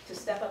committees, to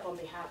step up on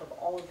behalf of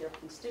all of their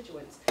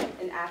constituents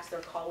and ask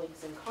their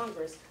colleagues in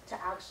Congress to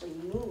actually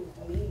move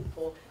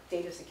meaningful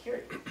data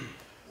security.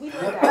 We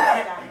heard that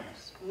as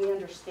staffers. We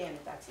understand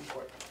that that's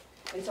important.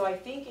 And so I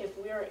think if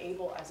we are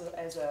able as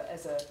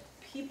a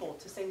people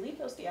to say, leave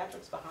those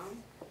theatrics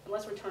behind, and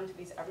let's return to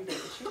these everyday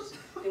issues,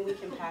 then we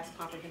can pass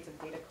comprehensive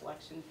data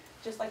collection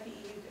just like the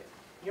EU did.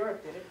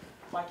 Europe did it.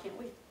 Why can't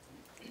we?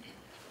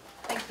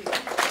 Thank you.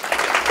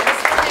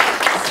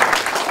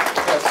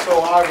 Yes,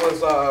 so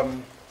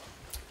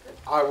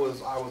I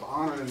was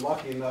honored and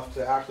lucky enough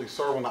to actually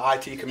serve on the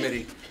IT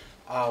committee.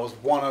 I was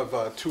one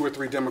of 2 or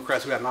 3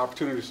 Democrats who had an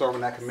opportunity to serve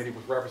on that committee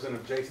with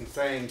Representative Jason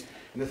Sane,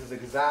 and this is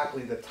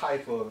exactly the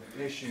type of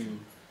issue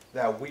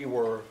that we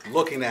were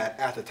looking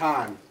at the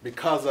time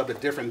because of the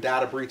different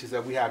data breaches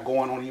that we had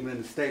going on even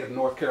in the state of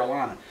North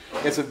Carolina.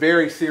 It's a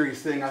very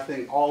serious thing. I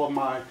think all of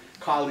my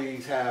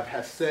colleagues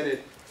have said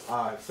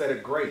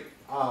it great.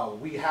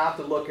 We have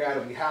to look at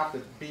it. We have to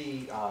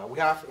be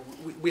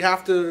we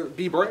have to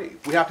be brave.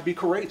 We have to be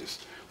courageous.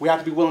 We have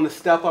to be willing to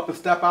step up and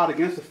step out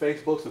against the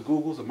Facebooks, the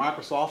Googles, the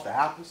Microsofts, the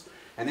Apples,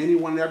 and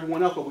anyone and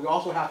everyone else. But we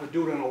also have to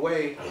do it in a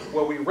way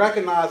where we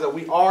recognize that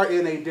we are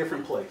in a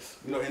different place,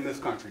 in this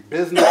country.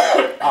 Business,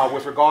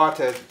 with regard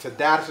to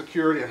data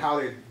security and how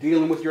they're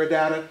dealing with your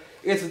data,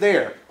 it's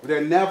there.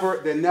 They're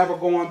never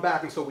going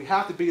back. And so we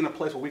have to be in a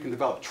place where we can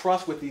develop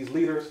trust with these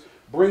leaders,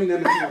 bring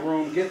them into the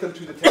room, get them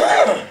to the table,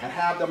 and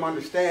have them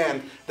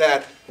understand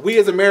that we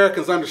as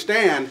Americans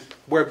understand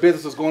where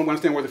business is going, we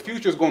understand where the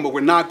future is going, but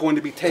we're not going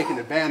to be taken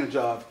advantage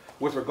of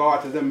with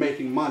regard to them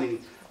making money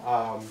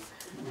off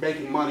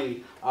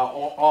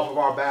of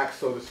our backs,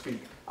 so to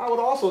speak. I would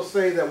also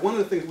say that one of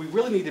the things we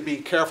really need to be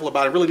careful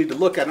about and really need to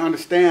look at and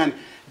understand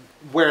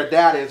where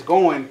data is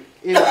going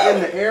is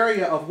in the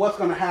area of what's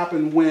going to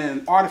happen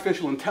when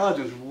artificial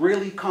intelligence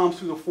really comes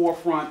to the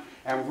forefront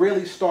and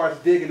really starts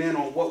digging in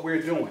on what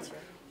we're doing.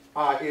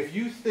 If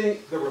you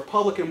think the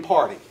Republican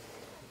Party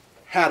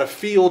had a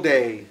field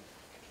day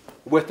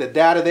with the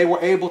data they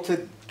were able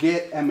to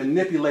get and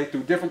manipulate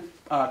through different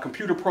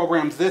computer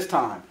programs this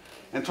time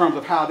in terms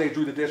of how they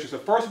drew the districts, the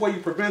first way you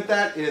prevent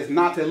that is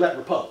not to elect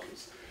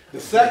Republicans. The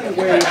second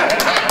way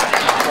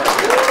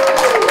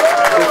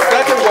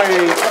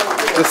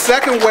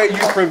you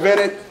prevent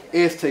it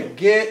is to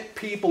get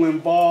people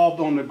involved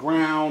on the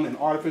ground in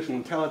artificial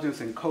intelligence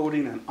and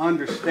coding and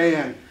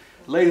understand,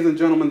 ladies and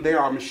gentlemen, there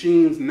are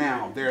machines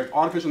now. There's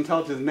artificial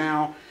intelligence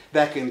now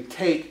that can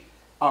take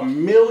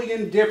 1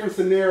 million different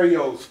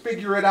scenarios,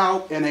 figure it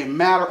out in a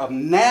matter of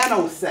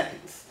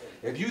nanoseconds.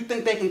 If you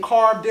think they can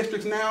carve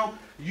districts now,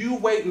 you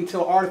wait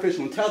until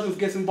artificial intelligence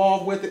gets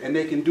involved with it and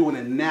they can do it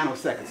in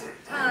nanoseconds.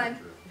 Time.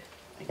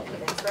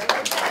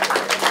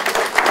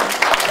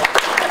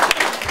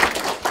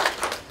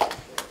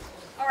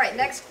 All right,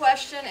 next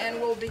question,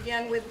 and we'll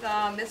begin with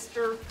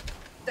Mr.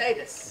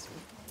 Davis.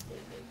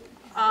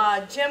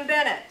 Jim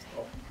Bennett.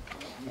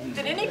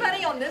 Did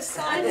anybody on this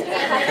side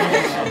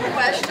have any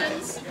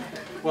questions?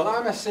 Well,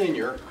 I'm a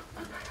senior,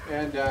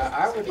 and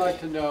I would like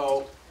to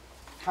know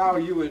how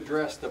you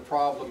address the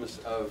problems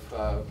of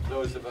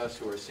those of us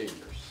who are seniors.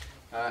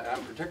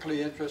 I'm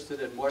particularly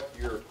interested in what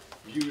your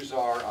views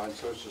are on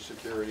Social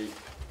Security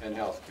and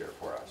health care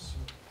for us.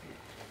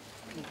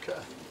 Okay.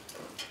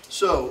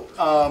 So,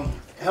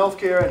 health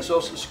care and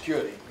Social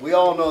Security. We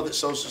all know that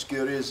Social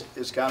Security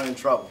is kind of in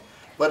trouble,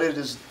 but it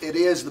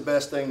is the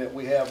best thing that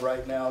we have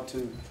right now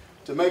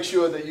to make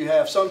sure that you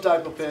have some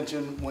type of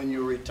pension when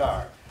you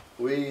retire.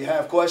 We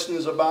have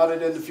questions about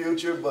it in the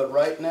future, but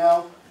right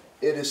now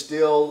it is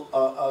still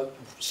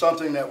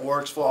something that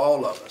works for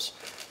all of us.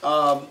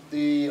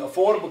 The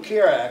Affordable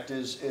Care Act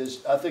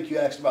is I think you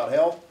asked about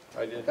health.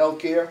 I did. Health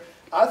care.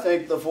 I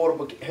think the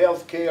Affordable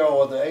Health Care,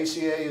 or the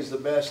ACA, is the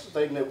best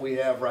thing that we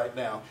have right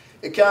now.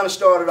 It kind of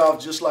started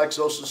off just like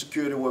Social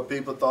Security, where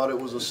people thought it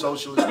was a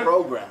socialist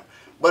program,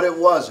 but it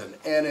wasn't,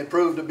 and it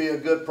proved to be a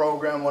good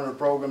program, one of the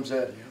programs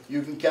that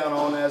you can count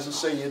on as a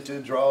senior to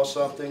draw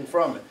something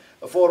from it.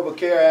 Affordable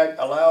Care Act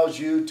allows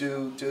you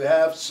to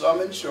have some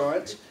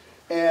insurance,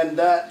 and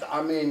that,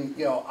 I mean,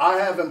 you know, I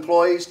have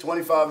employees,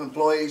 25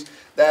 employees,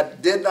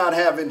 that did not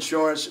have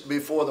insurance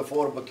before the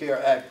Affordable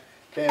Care Act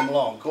came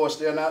along. Of course,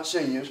 they're not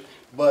seniors,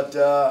 but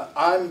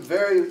I'm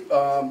very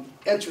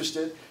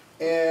interested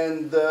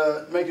in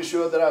making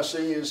sure that our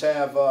seniors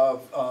have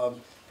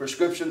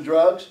prescription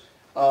drugs,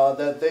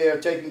 that they are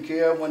taken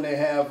care of when they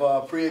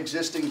have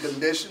pre-existing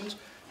conditions.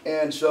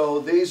 And so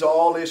these are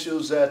all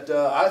issues that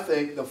I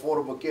think the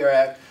Affordable Care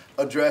Act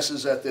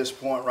addresses at this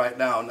point right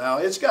now. Now,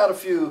 it's got a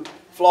few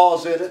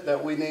flaws in it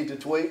that we need to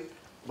tweak,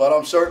 but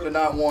I'm certainly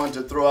not one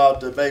to throw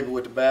out the baby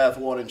with the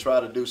bathwater and try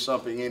to do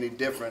something any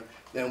different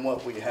than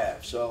what we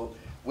have. So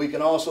we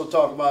can also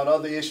talk about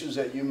other issues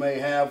that you may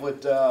have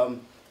with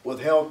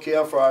health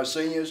care for our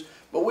seniors,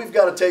 but we've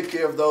got to take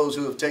care of those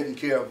who have taken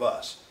care of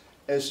us.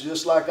 It's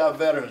just like our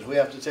veterans. We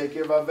have to take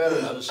care of our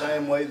veterans the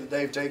same way that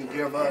they've taken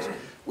care of us.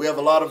 We have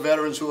a lot of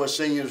veterans who are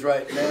seniors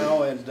right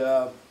now, and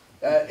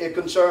it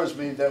concerns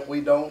me that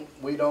we don't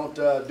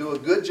do a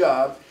good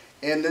job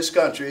in this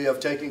country of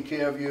taking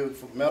care of you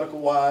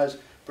medical-wise,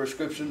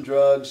 prescription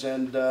drugs,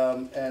 and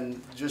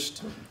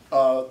just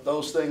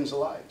those things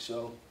alike.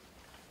 So,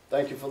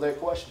 thank you for that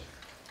question.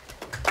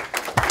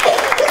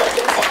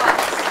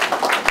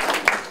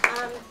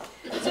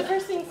 So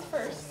first things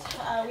first,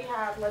 we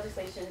have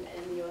legislation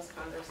in the U.S.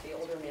 Congress, the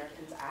Older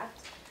Americans Act.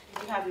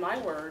 You have my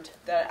word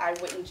that I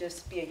wouldn't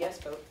just be a yes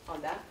vote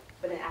on that,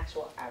 but an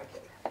actual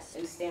advocate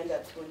and stand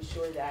up to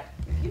ensure that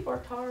if you've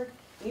worked hard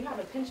and you have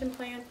a pension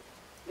plan,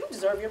 you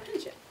deserve your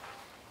pension.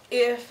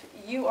 If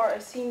you are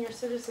a senior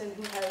citizen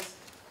who has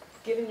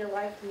given your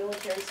life to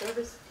military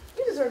service,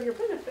 you deserve your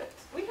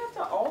benefits. We have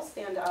to all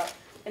stand up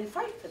and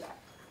fight for that.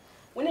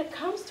 When it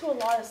comes to a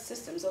lot of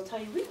systems, they'll tell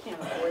you we can't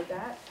afford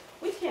that.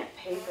 We can't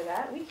pay for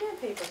that. We can't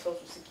pay for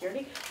Social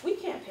Security. We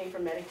can't pay for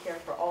Medicare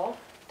for all.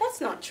 That's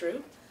not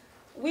true.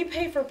 We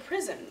pay for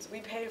prisons.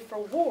 We pay for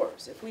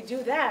wars. If we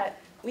do that,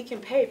 we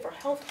can pay for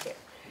health care.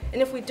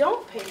 And if we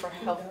don't pay for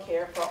health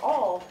care for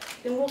all,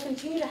 then we'll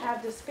continue to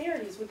have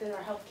disparities within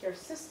our health care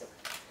system.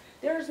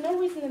 There is no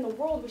reason in the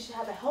world we should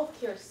have a health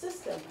care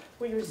system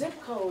where your zip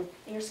code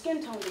and your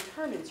skin tone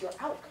determines your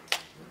outcome.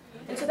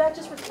 And so that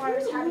just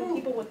requires having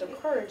people with the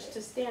courage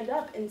to stand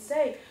up and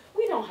say,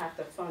 we don't have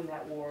to fund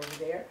that war over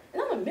there.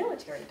 And I'm a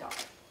military dog.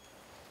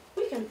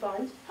 We can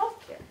fund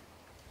health care.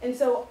 And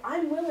so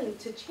I'm willing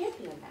to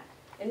champion that.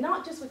 And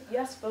not just with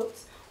yes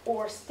votes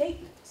or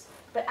statements,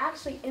 but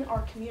actually in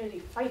our community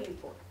fighting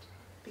for it.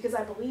 Because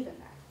I believe in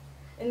that.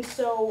 And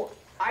so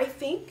I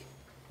think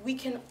we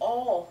can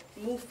all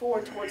move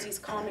forward towards these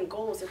common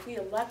goals if we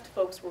elect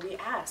folks where we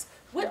ask,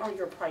 what are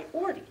your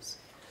priorities?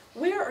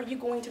 Where are you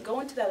going to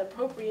go into that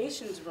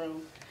appropriations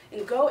room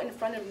and go in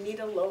front of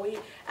Nita Lowy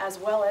as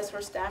well as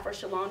her staffer,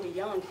 Shalonda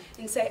Young,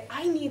 and say,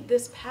 I need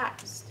this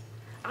passed.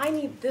 I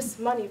need this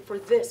money for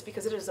this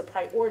because it is a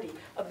priority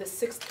of the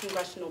 6th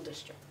Congressional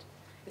District.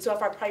 And so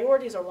if our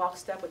priorities are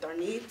lockstep with our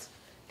needs,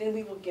 then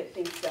we will get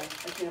things done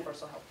like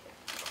universal health care.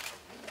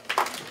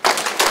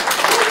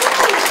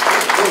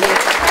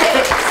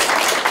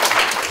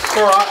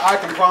 Sir, I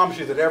can promise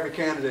you that every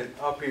candidate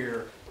up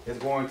here is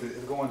going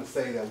to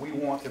say that we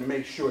want to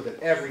make sure that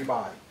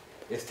everybody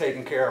is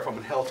taken care of from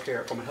a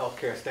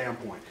healthcare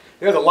standpoint.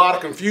 There's a lot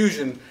of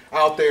confusion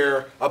out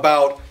there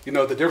about, you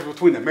know, the difference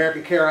between the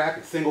American Care Act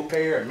and single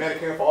payer and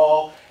Medicare for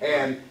all.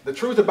 And the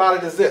truth about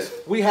it is this: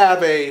 we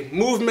have a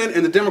movement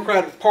in the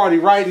Democratic Party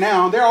right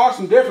now. There are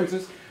some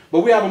differences,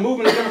 but we have a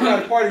movement in the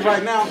Democratic Party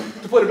right now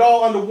to put it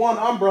all under one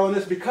umbrella, and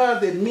it's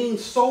because it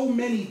means so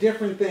many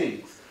different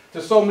things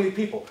to so many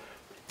people.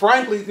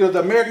 Frankly, you know,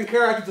 the American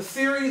Care Act is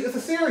a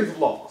series of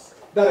laws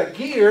that are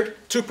geared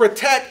to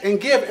protect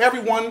and give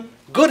everyone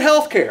good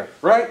health care,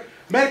 right?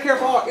 Medicare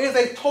for all is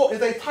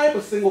a type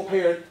of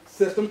single-payer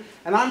system,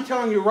 and I'm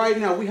telling you right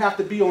now, we have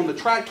to be on the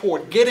track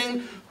toward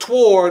getting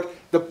toward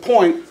the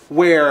point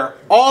where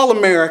all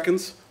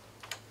Americans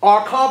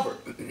are covered,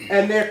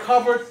 and they're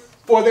covered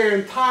for their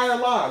entire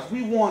lives.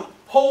 We want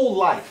whole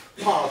life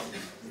policies.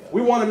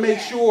 We want to make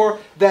sure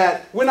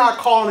that we're not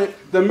calling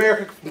it the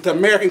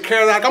American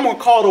Care Act. I'm going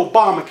to call it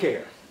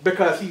Obamacare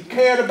because he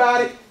cared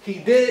about it, he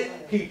did it,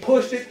 he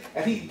pushed it,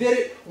 and he did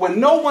it when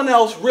no one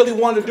else really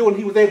wanted to do it, and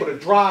he was able to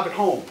drive it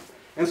home.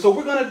 And so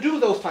we're going to do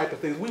those type of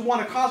things. We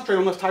want to concentrate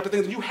on those type of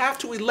things. You have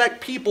to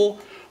elect people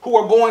who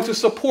are going to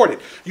support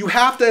it. You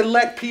have to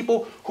elect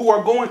people who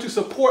are going to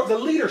support the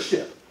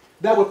leadership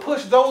that would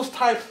push those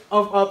types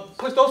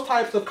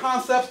of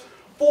concepts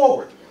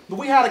forward.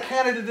 We had a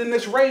candidate in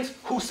this race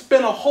who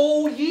spent a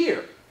whole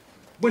year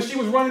when she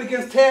was running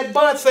against Ted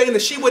Budd saying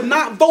that she would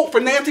not vote for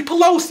Nancy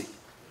Pelosi.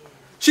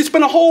 She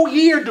spent a whole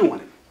year doing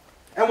it.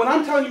 And when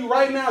I'm telling you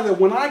right now that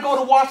when I go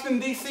to Washington,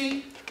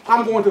 D.C.,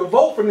 I'm going to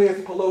vote for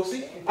Nancy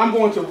Pelosi. I'm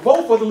going to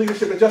vote for the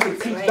leadership that just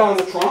impeached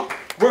Donald Trump.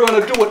 We're going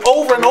to do it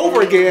over and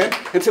over again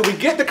until we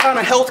get the kind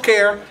of health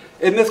care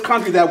in this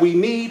country that we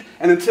need,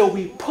 and until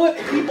we put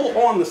people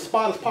on the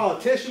spot as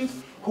politicians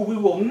who we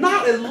will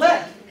not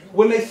elect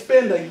when they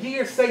spend a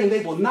year saying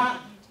they will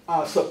not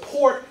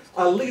support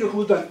a leader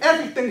who's done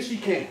everything she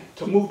can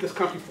to move this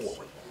country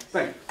forward.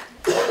 Thank you.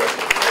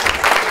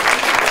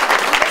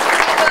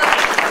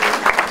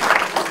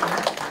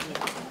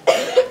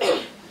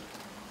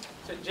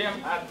 So Jim,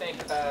 I think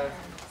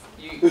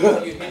you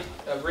hit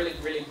a really,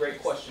 really great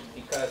question,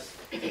 because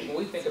when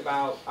we think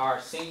about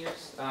our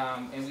seniors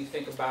and we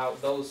think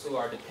about those who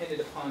are dependent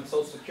upon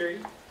Social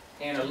Security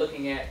and are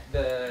looking at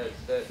the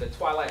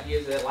twilight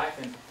years of their life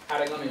and how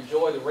they're going to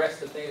enjoy the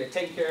rest of the thing, they're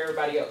taking care of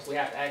everybody else, we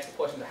have to ask the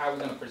question of how we're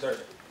going to preserve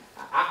it.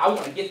 I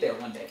want to get there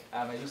one day.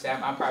 As you say,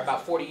 I'm probably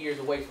about 40 years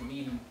away from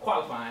even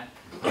qualifying.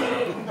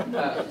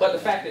 But the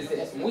fact is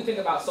this: when we think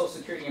about Social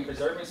Security and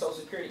preserving Social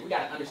Security, we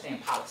got to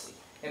understand policy.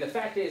 And the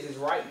fact is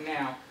right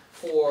now,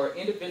 for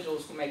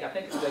individuals who make, I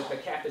think the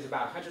cap is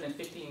about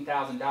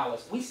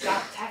 $115,000, we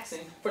stopped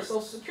taxing for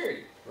Social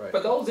Security. Right. For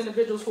those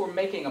individuals who are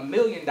making $1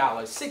 million,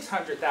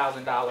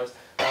 $600,000,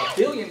 $1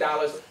 billion,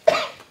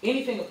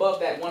 anything above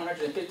that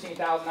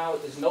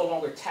 $115,000 is no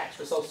longer taxed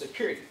for Social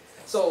Security.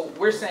 So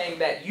we're saying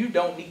that you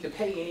don't need to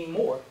pay any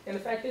more. And the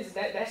fact is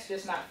that that's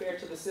just not fair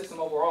to the system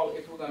overall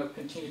if we're going to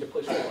continue to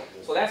push forward.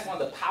 So that's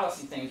one of the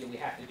policy things that we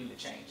have to do to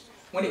change.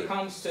 When it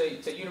comes to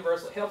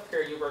universal health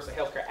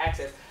care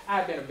access,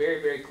 I've been a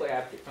very, very clear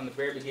advocate from the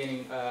very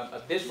beginning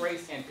of this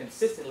race and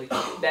consistently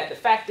that the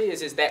fact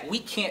is that we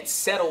can't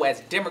settle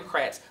as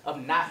Democrats of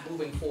not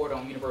moving forward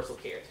on universal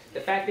care. The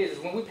fact is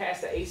when we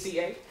passed the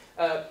ACA,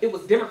 it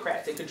was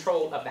Democrats in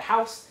control of the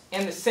House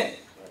and the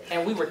Senate.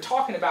 And we were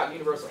talking about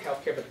universal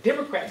health care, but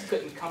Democrats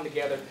couldn't come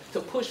together to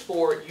push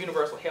forward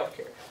universal health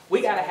care.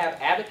 We got to have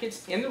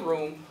advocates in the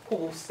room who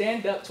will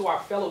stand up to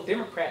our fellow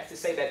Democrats to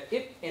say that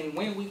if and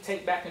when we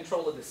take back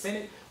control of the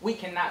Senate, we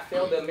cannot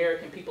fail the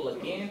American people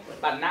again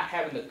by not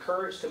having the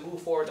courage to move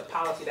forward a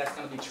policy that's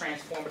going to be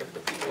transformative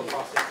for people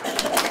across this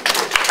country.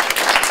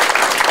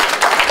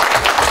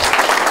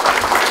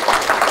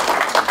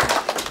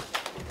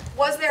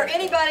 Was there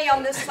anybody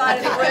on this side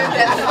of the room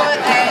that put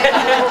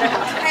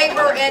a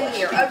paper in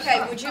here?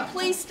 Okay, would you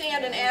please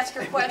stand and ask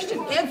your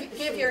question?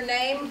 Give your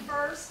name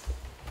first.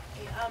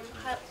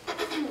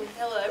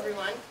 Hello,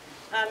 everyone.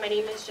 My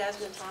name is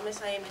Jasmine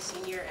Thomas. I am a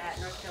senior at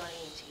North Carolina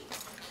A&T.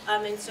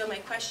 And so my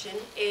question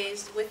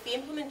is, with the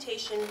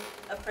implementation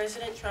of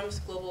President Trump's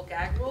global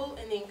gag rule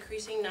and the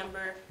increasing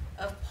number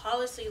of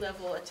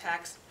policy-level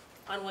attacks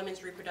on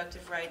women's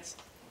reproductive rights,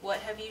 what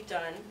have you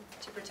done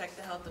to protect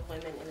the health of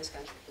women in this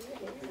country?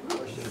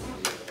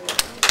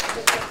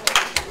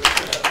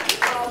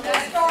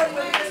 Let's start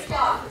with this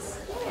box.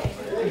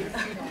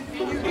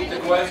 Can you read the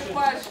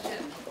question?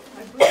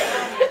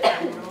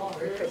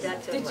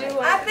 Did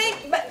I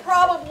think but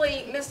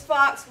probably Ms.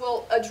 Fox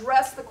will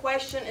address the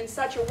question in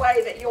such a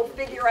way that you'll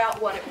figure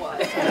out what it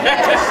was.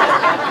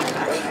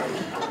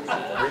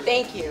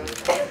 Thank you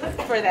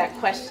for that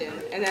question.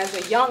 And as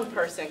a young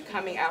person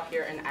coming out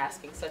here and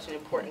asking such an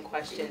important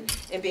question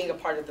and being a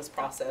part of this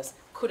process,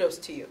 kudos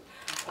to you.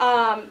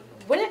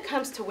 When it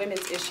comes to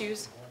women's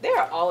issues, they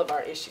are all of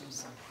our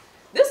issues.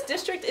 This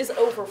district is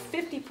over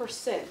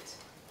 50%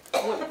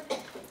 women.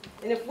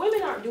 And if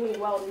women aren't doing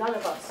well, none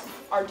of us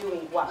are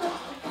doing well.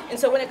 And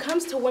so when it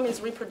comes to women's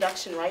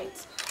reproduction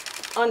rights,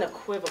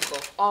 unequivocal,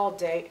 all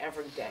day,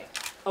 every day,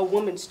 a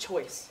woman's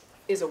choice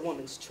is a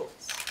woman's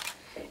choice.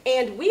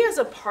 And we as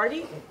a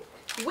party,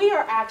 we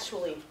are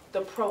actually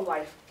the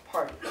pro-life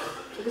party.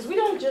 Because we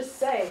don't just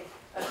say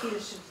a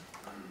fetus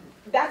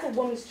should, that's a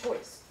woman's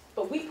choice.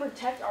 But we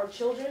protect our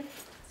children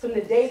from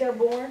the day they're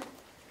born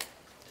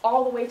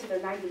all the way to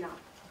their 99.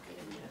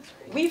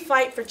 We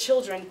fight for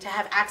children to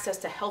have access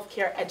to health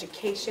care,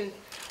 education.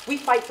 We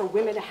fight for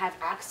women to have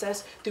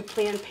access through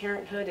Planned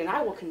Parenthood, and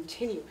I will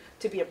continue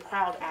to be a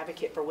proud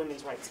advocate for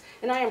women's rights.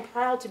 And I am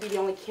proud to be the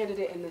only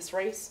candidate in this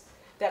race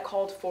that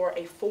called for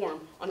a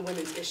forum on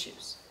women's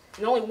issues.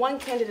 And only one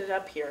candidate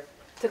up here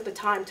took the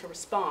time to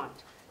respond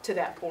to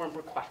that forum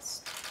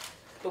request.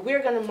 But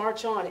we're going to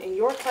march on, and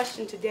your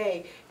question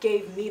today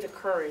gave me the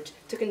courage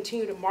to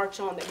continue to march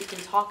on, that we can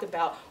talk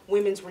about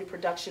women's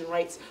reproduction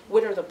rights.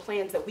 What are the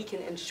plans that we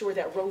can ensure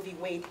that Roe v.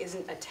 Wade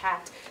isn't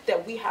attacked,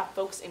 that we have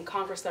folks in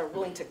Congress that are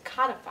willing to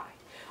codify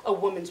a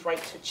woman's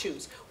right to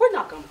choose. We're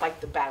not going to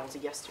fight the battles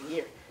of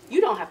yesteryear. You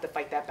don't have to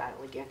fight that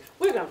battle again.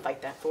 We're going to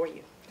fight that for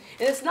you.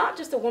 And it's not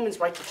just a woman's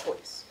right to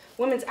choice.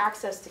 Women's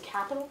access to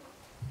capital.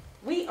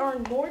 We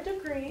earn more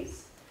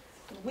degrees.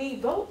 We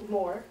vote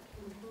more.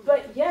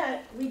 But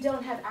yet, we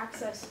don't have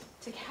access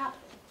to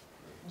capital.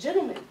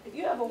 Gentlemen, if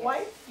you have a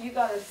wife, you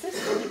got a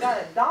sister, you got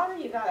a daughter,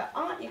 you got an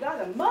aunt, you got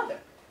a mother.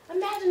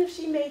 Imagine if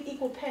she made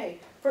equal pay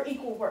for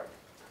equal work.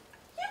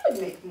 You would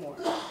make more.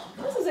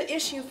 This is an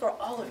issue for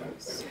all of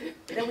us,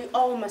 that we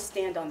all must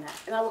stand on that.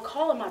 And I will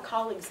call on my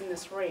colleagues in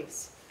this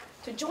race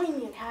to join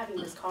me in having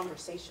this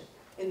conversation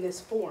in this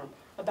forum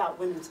about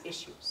women's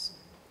issues.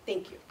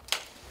 Thank you.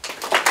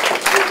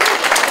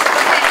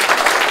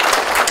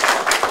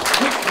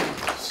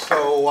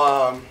 So,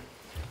 I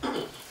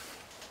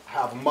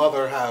have a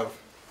mother, have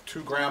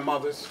two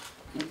grandmothers.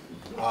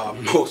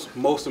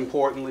 Most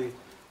importantly,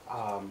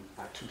 I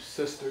have two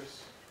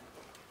sisters,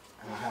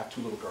 and I have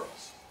two little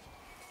girls.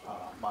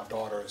 My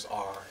daughters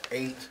are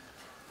 8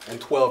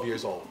 and 12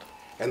 years old.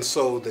 And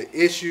so the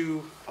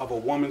issue of a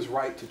woman's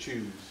right to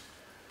choose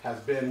has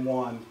been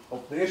one,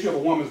 the issue of a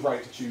woman's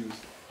right to choose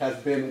has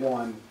been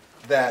one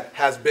that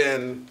has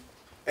been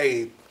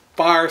a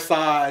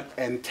fireside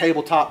and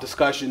tabletop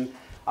discussion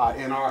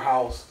in our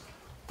house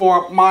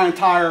for my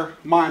entire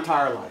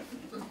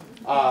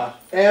life.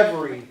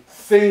 Every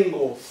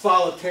single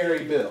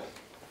solitary bill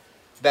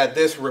that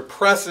this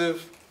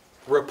repressive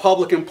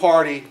Republican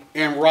Party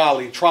in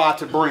Raleigh tried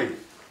to bring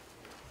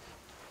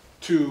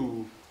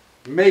to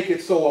make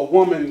it so a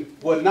woman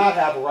would not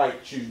have a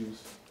right to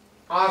choose,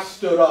 I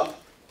stood up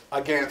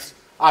against,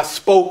 I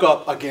spoke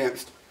up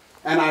against,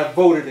 and I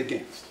voted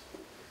against.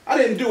 I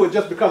didn't do it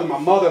just because of my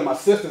mother and my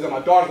sisters and my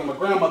daughters and my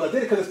grandmother. I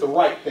did it because it's the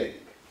right thing.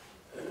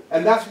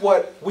 And that's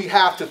what we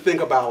have to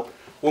think about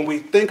when we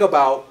think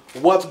about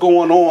what's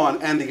going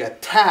on and the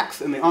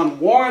attacks and the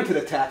unwarranted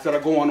attacks that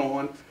are going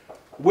on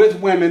with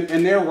women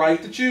and their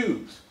right to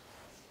choose.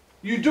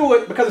 You do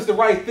it because it's the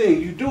right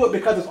thing. You do it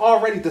because it's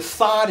already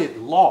decided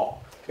law.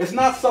 It's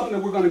not something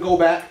that we're going to go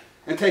back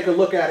and take a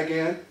look at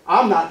again.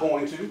 I'm not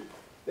going to.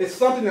 It's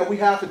something that we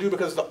have to do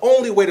because it's the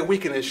only way that we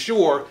can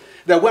ensure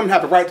that women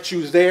have the right to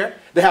choose they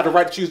have the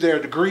right to choose their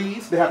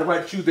degrees, they have the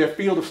right to choose their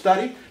field of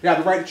study, they have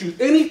the right to choose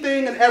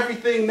anything and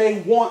everything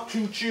they want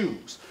to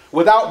choose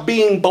without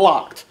being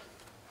blocked,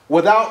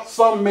 without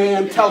some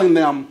man telling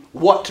them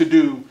what to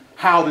do,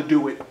 how to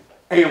do it,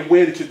 and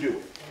when to do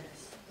it.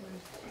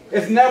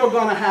 It's never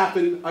going to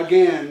happen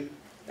again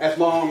as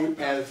long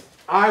as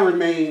I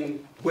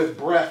remain with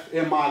breath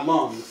in my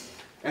lungs.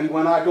 And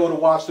when I go to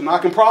Washington, I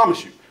can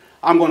promise you,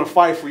 I'm going to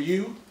fight for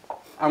you.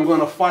 I'm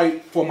going to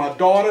fight for my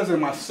daughters and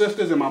my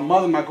sisters and my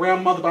mother and my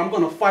grandmother, but I'm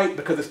going to fight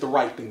because it's the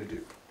right thing to do.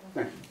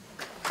 Thank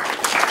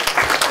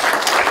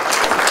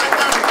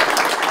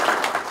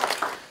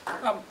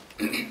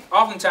you.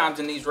 Oftentimes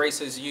in these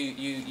races,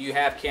 you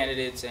have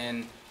candidates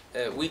and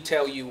we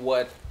tell you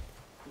what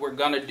we're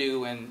going to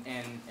do and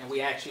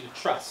we ask you to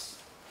trust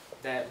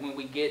that when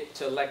we get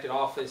to elected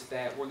office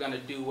that we're going to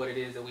do what it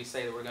is that we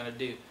say that we're going to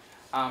do.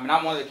 And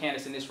I'm one of the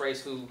candidates in this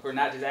race who are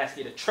not just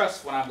asking you to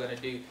trust what I'm going to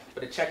do,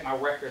 but to check my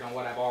record on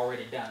what I've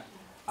already done.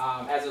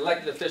 As an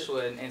elected official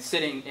and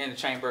sitting in the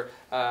chamber,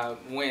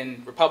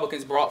 when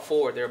Republicans brought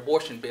forward their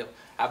abortion bill,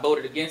 I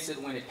voted against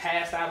it when it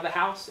passed out of the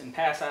House and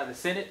passed out of the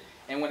Senate,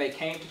 And when they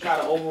came to try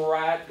to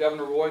override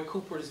Governor Roy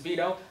Cooper's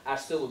veto, I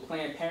stood with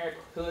Planned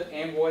Parenthood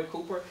and Roy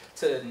Cooper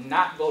to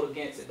not vote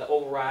against the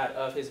override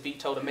of his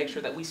veto, to make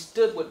sure that we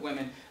stood with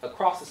women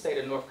across the state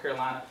of North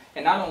Carolina.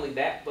 And not only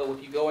that, but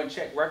if you go and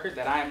check record,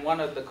 that I am one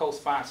of the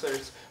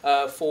co-sponsors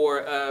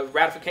for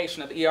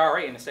ratification of the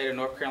ERA in the state of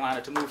North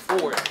Carolina to move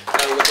forward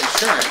with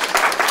insurance.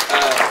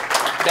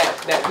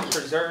 That we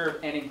preserve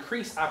and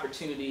increase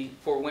opportunity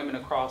for women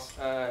across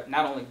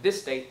not only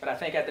this state, but I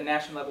think at the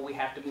national level we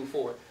have to move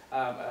forward.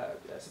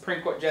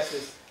 Supreme Court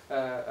Justice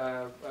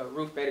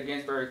Ruth Bader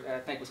Ginsburg, I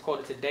think, was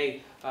quoted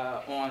today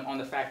on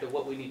the fact of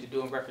what we need to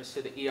do in reference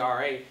to the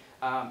ERA.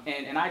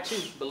 And I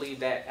too believe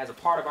that as a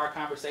part of our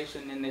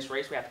conversation in this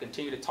race, we have to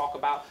continue to talk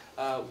about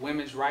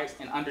women's rights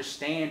and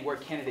understand where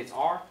candidates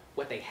are,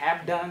 what they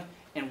have done,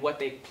 and what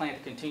they plan to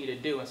continue to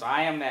do. And so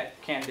I am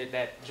that candidate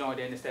that joined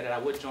in instead that I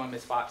would join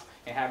Ms. Fox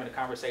in having a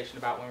conversation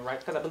about women's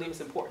rights, because I believe it's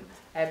important.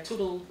 I have two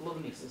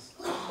little nieces,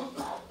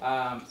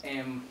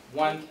 and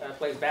one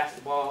plays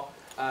basketball,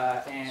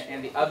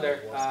 and the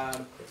other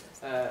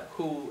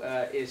who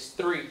is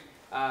 3.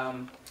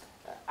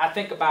 I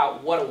think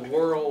about what a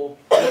world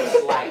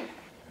looks like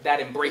that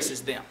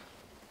embraces them.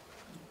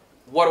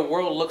 What a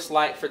world looks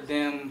like for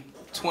them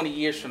 20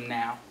 years from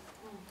now,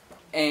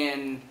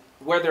 and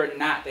whether or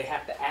not they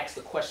have to ask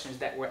the questions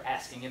that we're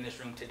asking in this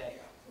room today.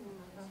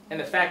 And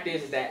the fact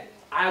is that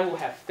I will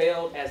have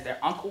failed as their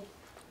uncle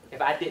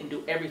if I didn't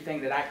do everything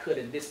that I could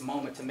in this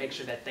moment to make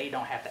sure that they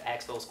don't have to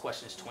ask those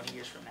questions 20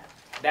 years from now.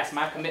 That's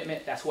my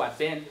commitment. That's who I've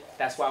been.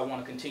 That's why I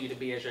want to continue to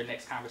be as your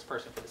next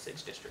congressperson for the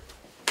 6th District.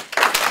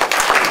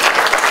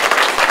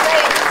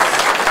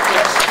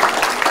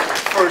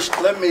 First,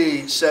 let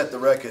me set the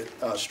record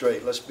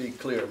straight. Let's be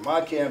clear.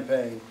 My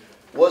campaign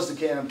was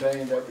the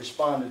campaign that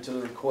responded to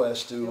the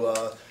request to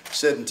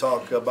sit and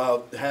talk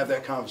about, have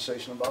that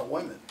conversation about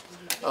women.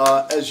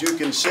 As you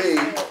can see,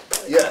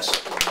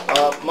 yes,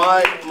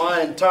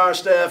 my entire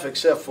staff,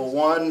 except for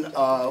one,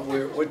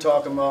 we're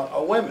talking about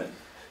are women.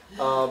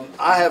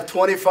 I have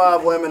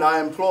 25 women I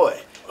employ.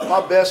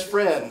 My best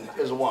friend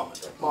is a woman,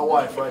 my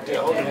wife right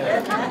there.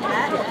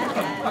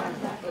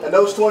 And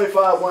those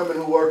 25 women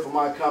who work for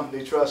my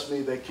company, trust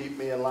me, they keep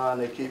me in line,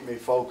 they keep me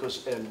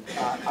focused, and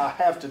I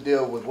have to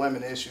deal with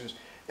women issues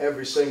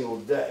every single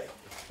day.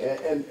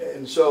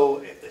 And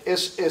so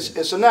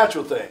it's a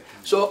natural thing.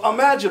 So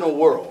imagine a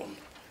world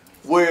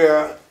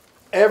where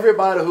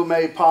everybody who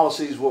made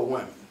policies were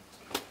women.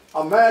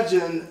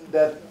 Imagine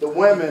that the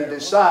women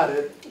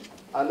decided,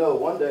 I know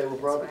one day we'll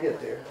probably get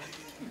there,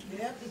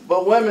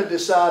 but women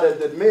decided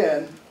that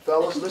men,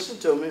 fellas, listen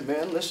to me,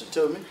 men, listen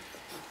to me.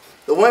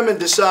 The women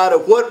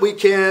decided what we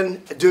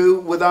can do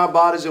with our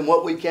bodies and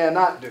what we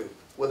cannot do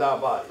with our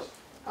bodies.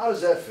 How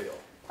does that feel?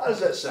 How does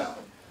that sound?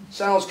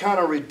 Sounds kind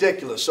of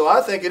ridiculous. So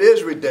I think it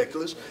is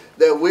ridiculous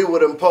that we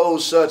would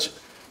impose such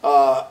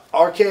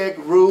archaic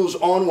rules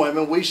on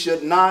women. We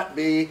should not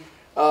be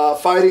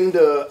fighting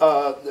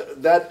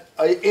that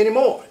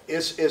anymore.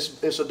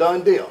 It's a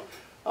done deal.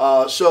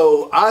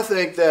 So I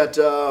think that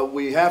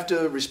we have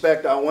to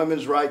respect our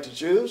women's right to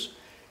choose,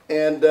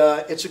 and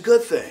it's a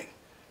good thing.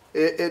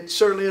 It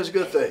certainly is a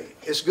good thing.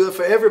 It's good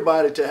for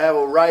everybody to have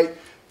a right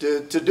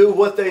to do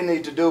what they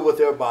need to do with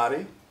their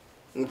body,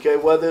 okay,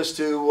 whether it's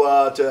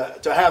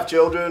to have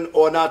children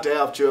or not to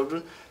have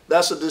children.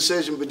 That's a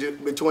decision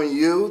between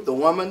you, the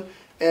woman,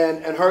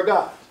 and her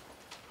God.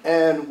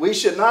 And we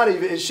should not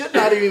even, it should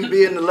not even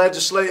be in the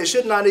legislature, it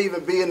should not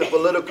even be in the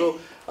political,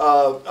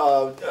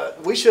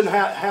 we shouldn't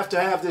have to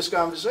have this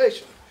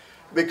conversation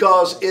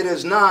because it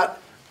is not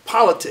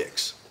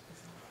politics.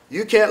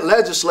 You can't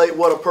legislate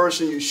what a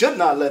person, you should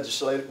not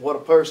legislate what a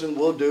person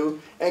will do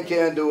and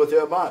can do with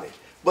their body.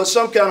 But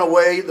some kind of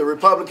way, the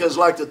Republicans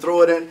like to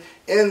throw it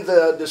in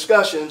the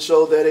discussion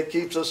so that it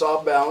keeps us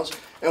off balance.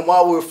 And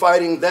while we're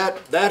fighting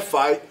that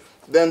fight,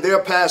 then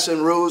they're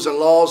passing rules and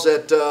laws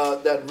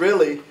that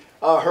really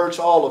hurts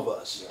all of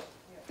us.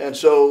 And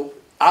so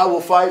I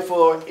will fight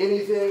for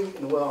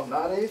anything, well,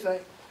 not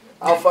anything.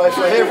 I'll fight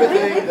for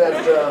everything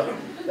that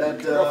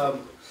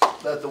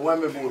the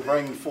women will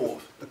bring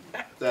forth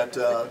that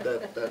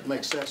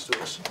makes sense to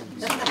us,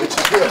 which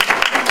is good.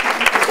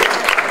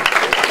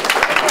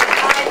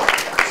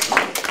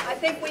 I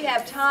think we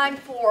have time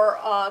for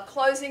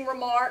closing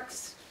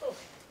remarks.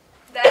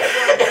 That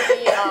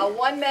will be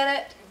 1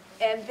 minute,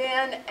 and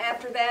then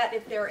after that,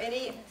 if there are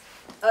any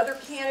other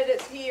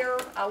candidates here,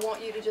 I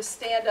want you to just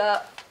stand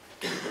up,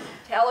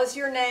 tell us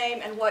your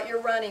name and what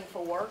you're running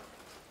for,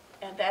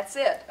 and that's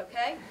it,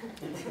 okay?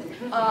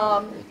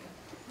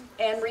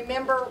 And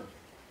remember,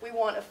 we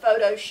want a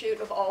photo shoot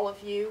of all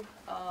of you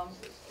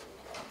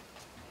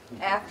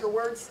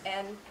afterwards,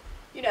 and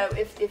you know,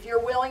 if you're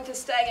willing to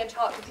stay and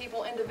talk to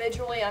people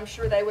individually, I'm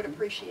sure they would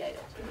appreciate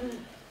it.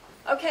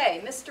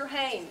 Okay, Mr.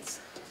 Haynes,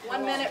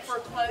 1 minute for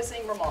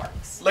closing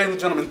remarks. Ladies and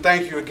gentlemen,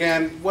 thank you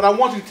again. What I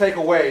want you to take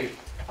away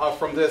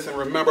from this and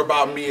remember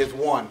about me is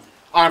one,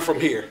 I'm from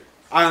here.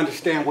 I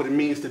understand what it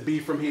means to be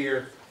from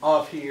here,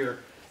 of here,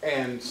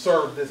 and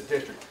serve this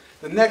district.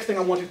 The next thing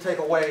I want you to take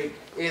away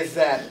is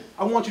that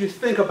I want you to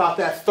think about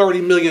that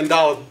 $30 million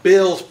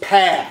bills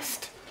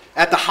passed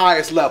at the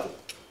highest level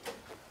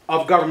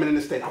of government in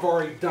the state. I've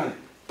already done it.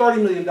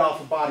 $30 million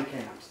for body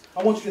cams.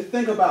 I want you to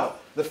think about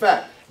the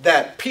fact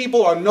that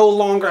people are no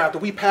longer, after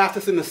we pass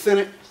this in the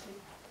Senate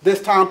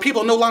this time,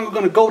 people are no longer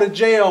going to go to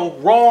jail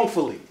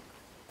wrongfully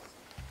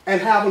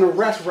and have an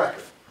arrest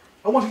record.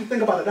 I want you to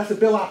think about it. That's a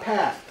bill I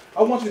passed.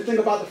 I want you to think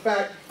about the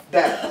fact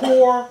that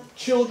poor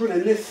children in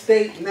this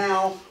state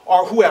now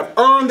who have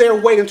earned their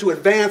way into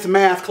advanced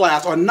math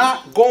class are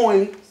not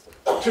going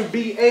to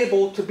be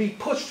able to be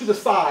pushed to the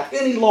side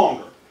any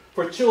longer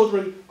for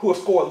children who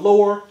have scored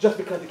lower just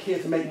because the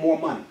kids make more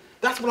money.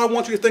 That's what I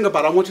want you to think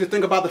about. I want you to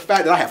think about the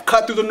fact that I have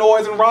cut through the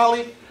noise in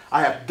Raleigh.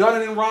 I have done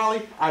it in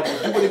Raleigh. I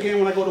will do it again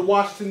when I go to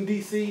Washington,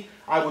 D.C.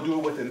 I will do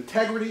it with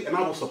integrity, and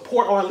I will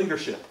support our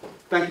leadership.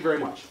 Thank you very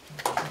much.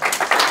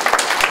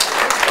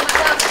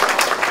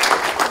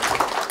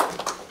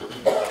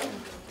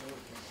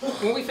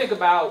 When we think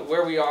about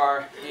where we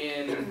are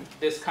in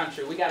this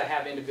country, we got to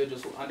have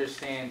individuals who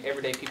understand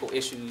everyday people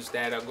issues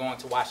that are going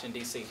to Washington,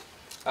 D.C.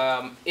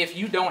 If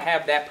you don't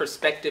have that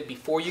perspective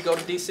before you go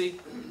to D.C.,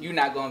 you're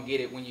not going to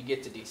get it when you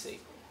get to D.C.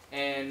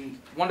 And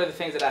one of the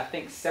things that I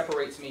think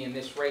separates me in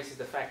this race is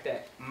the fact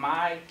that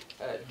my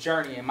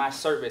journey and my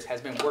service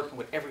has been working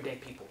with everyday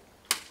people,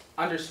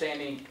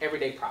 understanding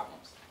everyday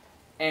problems.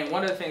 And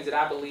one of the things that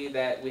I believe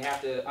that we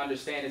have to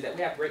understand is that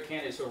we have great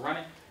candidates who are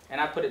running. And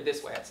I put it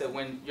this way. I said,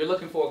 when you're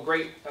looking for a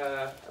great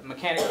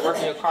mechanic to work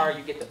on your car,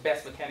 you get the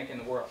best mechanic in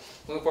the world.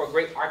 Looking for a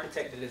great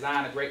architect to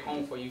design a great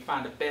home for you, you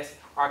find the best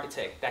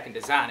architect that can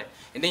design it.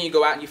 And then you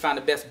go out and you find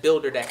the best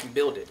builder that can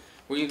build it.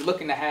 When you're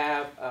looking to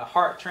have a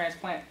heart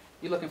transplant,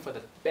 you're looking for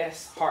the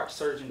best heart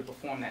surgeon to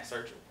perform that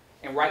surgery.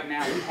 And right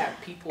now, we have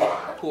people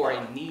who are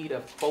in need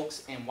of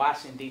folks in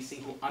Washington, D.C.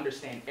 who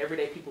understand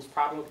everyday people's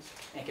problems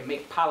and can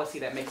make policy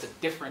that makes a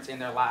difference in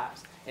their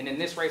lives. And in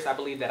this race, I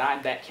believe that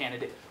I'm that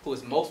candidate who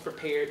is most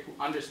prepared, who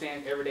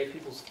understands everyday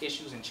people's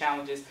issues and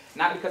challenges,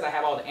 not because I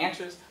have all the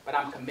answers, but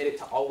I'm committed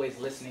to always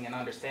listening and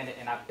understanding,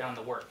 and I've done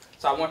the work.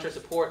 So I want your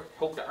support,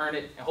 hope to earn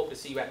it, and hope to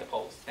see you at the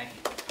polls. Thank you.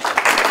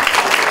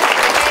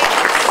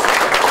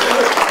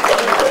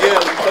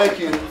 Again, thank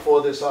you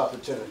for this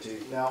opportunity.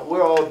 Now,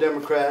 we're all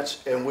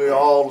Democrats, and we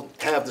all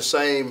have the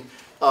same,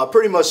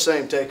 pretty much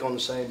same take on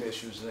the same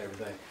issues and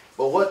everything.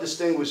 But what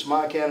distinguishes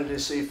my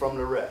candidacy from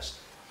the rest?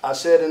 I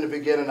said in the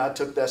beginning, I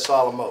took that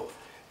solemn oath.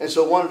 And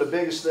so one of the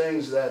biggest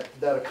things that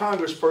a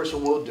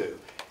congressperson will do,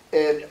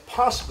 and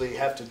possibly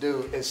have to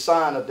do, is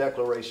sign a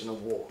declaration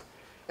of war.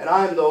 And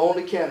I am the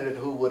only candidate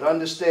who would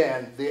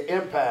understand the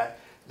impact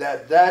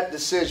that that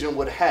decision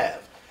would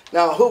have.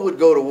 Now, who would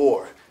go to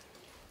war?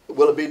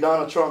 Will it be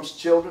Donald Trump's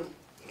children?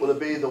 Will it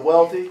be the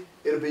wealthy?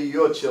 It'll be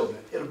your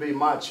children. It'll be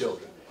my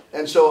children.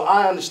 And so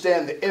I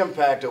understand the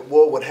impact that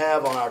war would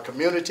have on our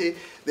community,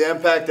 the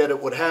impact that it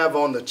would have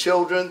on the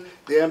children,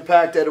 the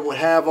impact that it would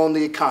have on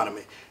the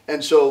economy.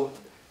 And so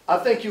I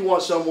think you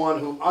want someone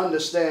who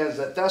understands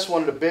that that's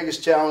one of the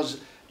biggest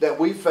challenges that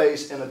we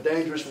face in a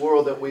dangerous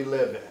world that we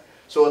live in.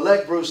 So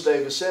elect Bruce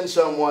Davis, send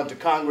someone to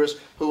Congress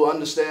who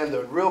understands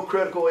the real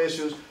critical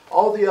issues.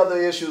 All the other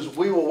issues,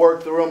 we will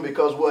work through them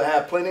because we'll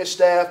have plenty of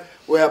staff,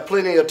 we'll have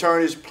plenty of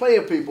attorneys, plenty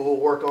of people who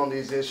work on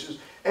these issues,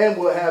 and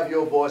we'll have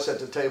your voice at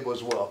the table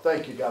as well.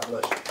 Thank you. God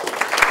bless you.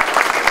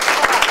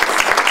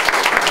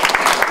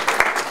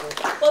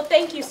 Well,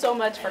 thank you so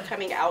much for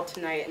coming out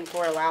tonight and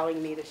for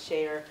allowing me to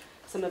share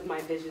some of my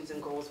visions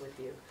and goals with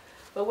you.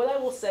 But what I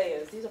will say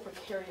is these are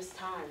precarious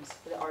times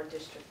for our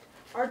district.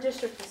 Our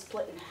district is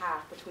split in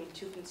half between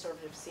two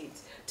conservative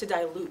seats to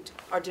dilute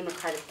our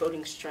Democratic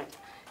voting strength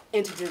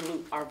and to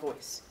dilute our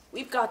voice.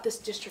 We've got this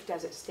district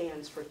as it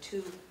stands for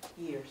 2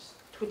 years,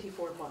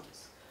 24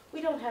 months.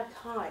 We don't have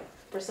time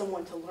for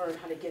someone to learn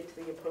how to get to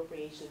the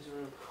appropriations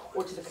room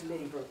or to the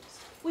committee rooms.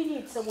 We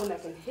need someone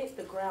that can hit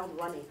the ground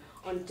running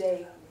on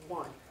day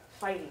one,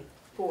 fighting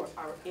for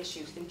our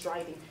issues and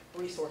driving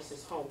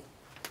resources home.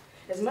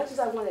 As much as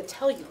I want to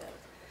tell you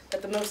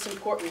that the most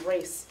important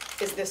race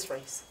is this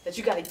race, that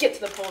you got to get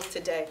to the polls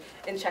today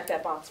and check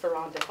that box for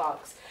Rhonda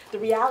Fox. The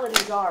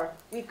realities are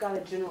we've got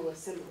a General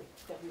Assembly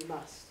that we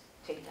must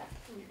take back.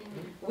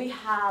 We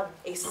have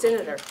a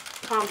Senator,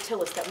 Tom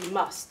Tillis, that we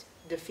must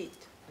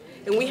defeat.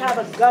 And we have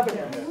a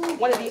governor,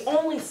 one of the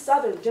only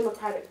Southern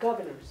Democratic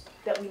governors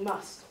that we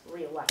must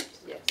re-elect.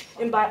 Yes.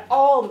 And by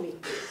all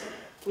means,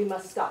 we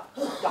must stop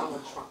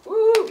Donald Trump. So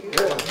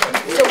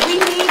we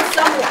need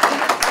someone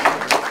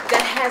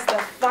that has the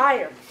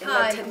fire and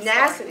the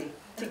tenacity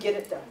to get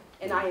it done.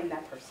 And I am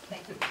that person.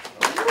 Thank you.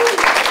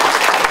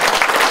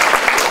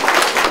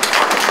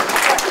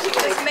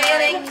 Ms.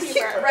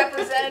 Manning,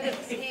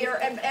 representatives here,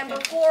 and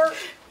before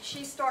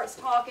she starts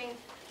talking,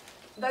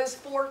 those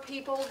 4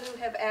 people who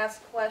have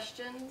asked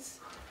questions,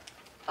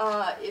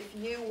 if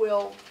you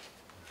will,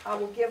 I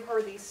will give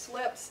her these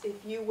slips.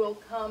 If you will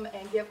come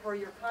and give her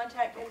your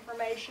contact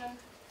information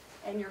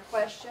and your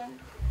question,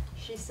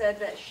 she said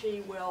that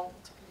she will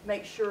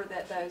make sure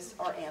that those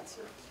are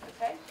answered.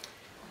 Okay?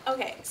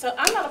 Okay, so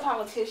I'm not a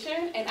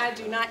politician, and I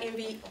do not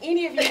envy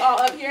any of you all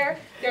up here.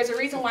 There's a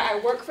reason why I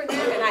work for them,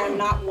 and I am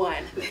not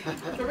one.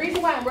 The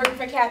reason why I'm working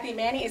for Kathy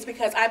Manning is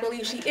because I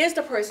believe she is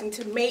the person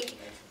to make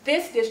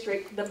this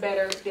district the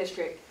better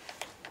district.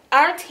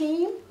 Our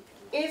team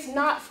is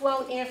not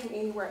flown in from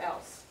anywhere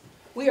else.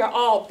 We are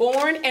all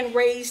born and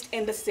raised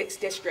in the 6th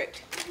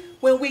District.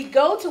 When we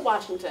go to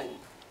Washington,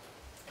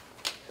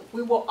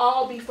 we will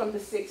all be from the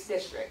 6th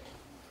District.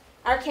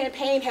 Our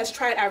campaign has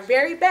tried our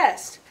very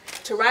best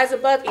to rise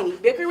above any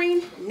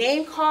bickering,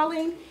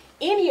 name-calling,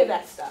 any of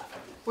that stuff.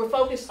 We're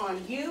focused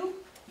on you,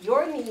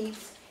 your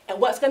needs, and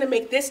what's going to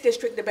make this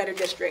district the better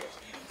district.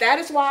 That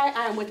is why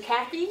I am with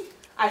Kathy.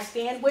 I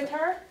stand with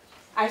her.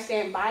 I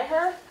stand by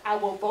her. I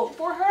will vote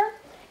for her,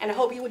 and I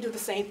hope you will do the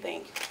same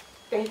thing.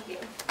 Thank you.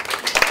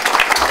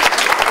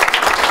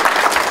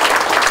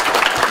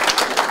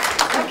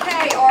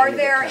 Okay, are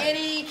there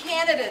any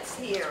candidates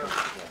here?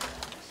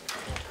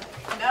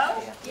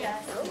 No?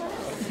 Yes.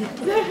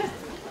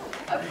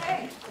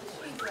 Okay.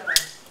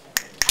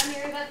 I'm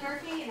Mary Beth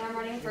Murphy, and I'm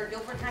running for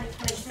Guilford County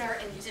Commissioner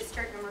in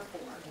District Number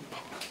 4.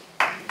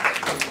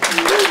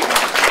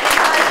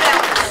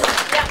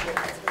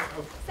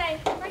 Same,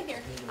 right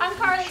here. I'm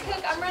Carly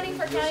Cook. I'm running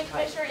for County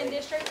Commissioner in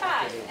District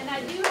 5, and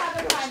I do have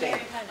a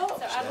primary opponent,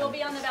 so I will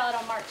be on the ballot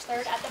on March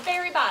 3rd at the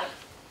very bottom.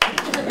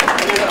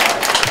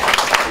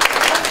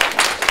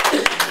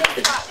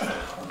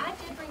 I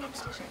did bring a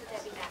petition to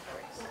Debbie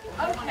afterwards.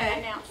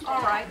 Okay,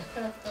 all right.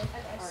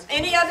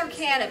 Any other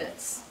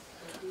candidates?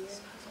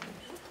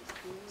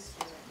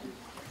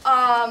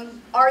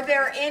 Are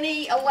there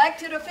any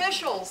elected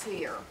officials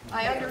here?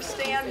 I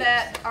understand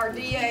that our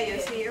DA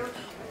is here.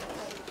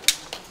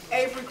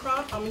 Avery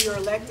Crump, I'm your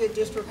elected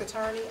district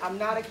attorney. I'm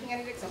not a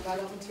candidate because I'm not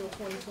up until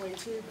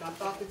 2022, but I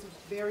thought this was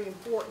very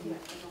important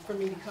for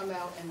me to come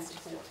out and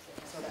support.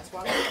 So that's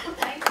why I'm here.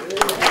 Thank you.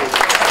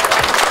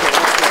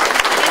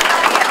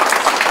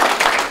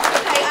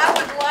 Okay, I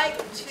would like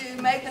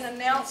to make an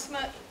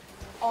announcement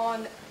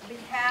on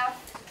behalf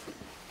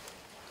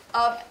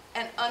of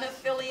an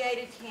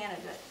unaffiliated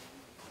candidate.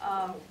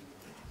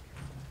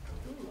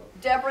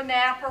 Deborah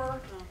Napper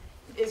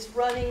is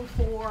running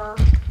for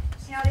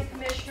County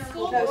Commissioner,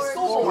 School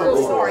Board,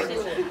 sorry.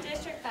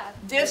 District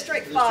 5.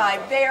 District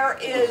 5. There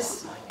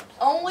is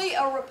only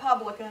a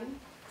Republican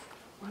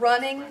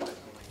running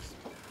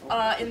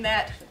in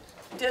that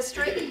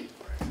district.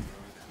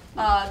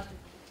 My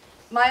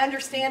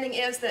understanding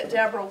is that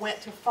Deborah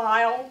went to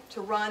file to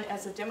run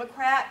as a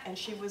Democrat, and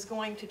she was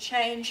going to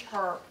change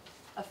her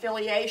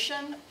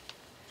affiliation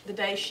the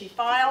day she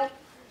filed,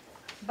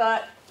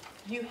 but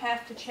you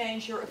have to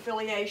change your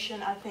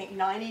affiliation, I think,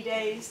 90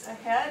 days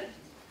ahead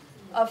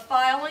of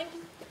filing.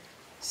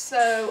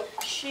 So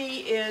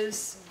she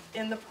is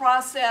in the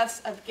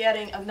process of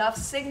getting enough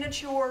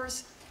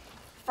signatures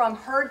from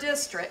her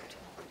district.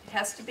 It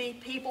has to be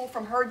people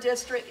from her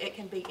district. It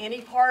can be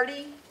any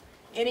party,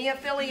 any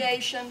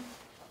affiliation,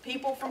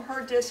 people from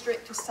her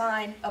district to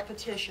sign a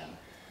petition.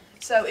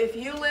 So if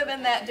you live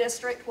in that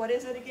district, what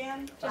is it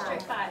again?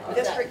 District 5.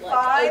 District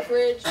 5? Oak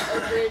Ridge,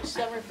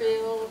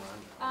 Summerfield.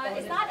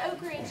 It's not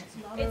Oak Ridge.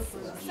 It's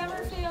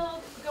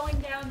Summerfield going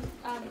down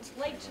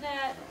Lake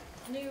Jeanette,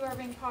 New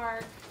Irving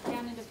Park,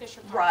 down into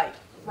Fisher Park. Right,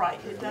 right.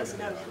 It does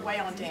go way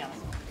on down.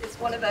 It's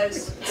one of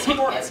those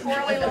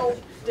squirrely little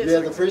districts. You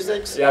have the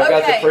precincts? Yeah,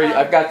 Okay,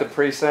 I've got the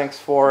precincts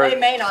for They it.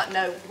 may not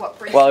know what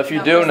precinct Well, if you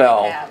do numbers they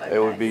know, have, it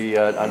would okay. be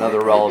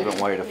another relevant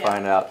way to Yeah.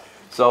 find out.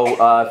 So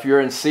if you're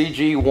in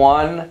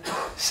CG1,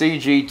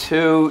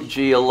 CG2,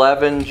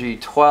 G11,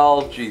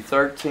 G12,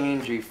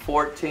 G13,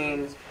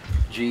 G14,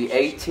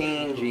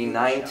 G18,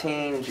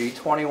 G19,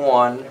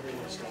 G21,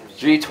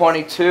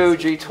 G22,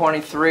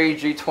 G23,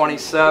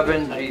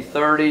 G27,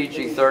 G30,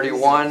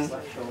 G31,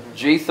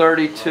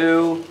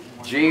 G32,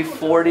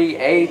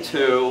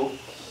 G40A2,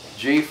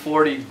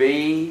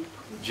 G40B,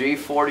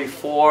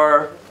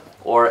 G44,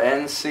 or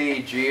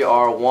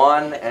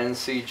NCGR1,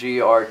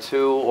 NCGR2,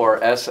 or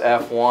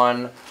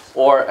SF1,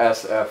 or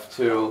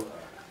SF2,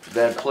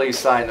 then please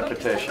sign the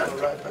petition.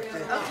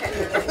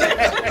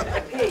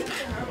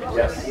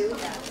 Yes.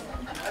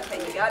 Okay,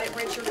 you got it,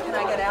 Richard? Can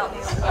I get out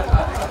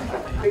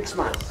now? Big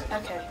smile.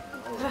 Okay.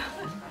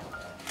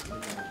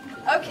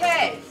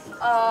 Okay,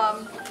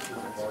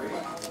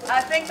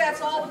 I think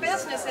that's all the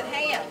business at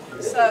hand.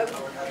 So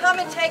come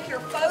and take your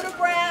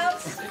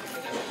photographs,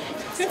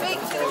 speak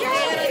to the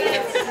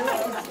candidates.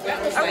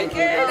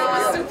 Okay,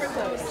 super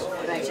close.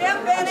 Jim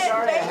Bennett,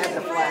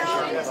 David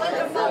Brown,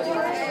 Linda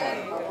Moore, and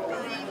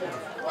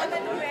the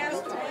woman who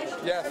asked the question.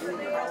 Yes.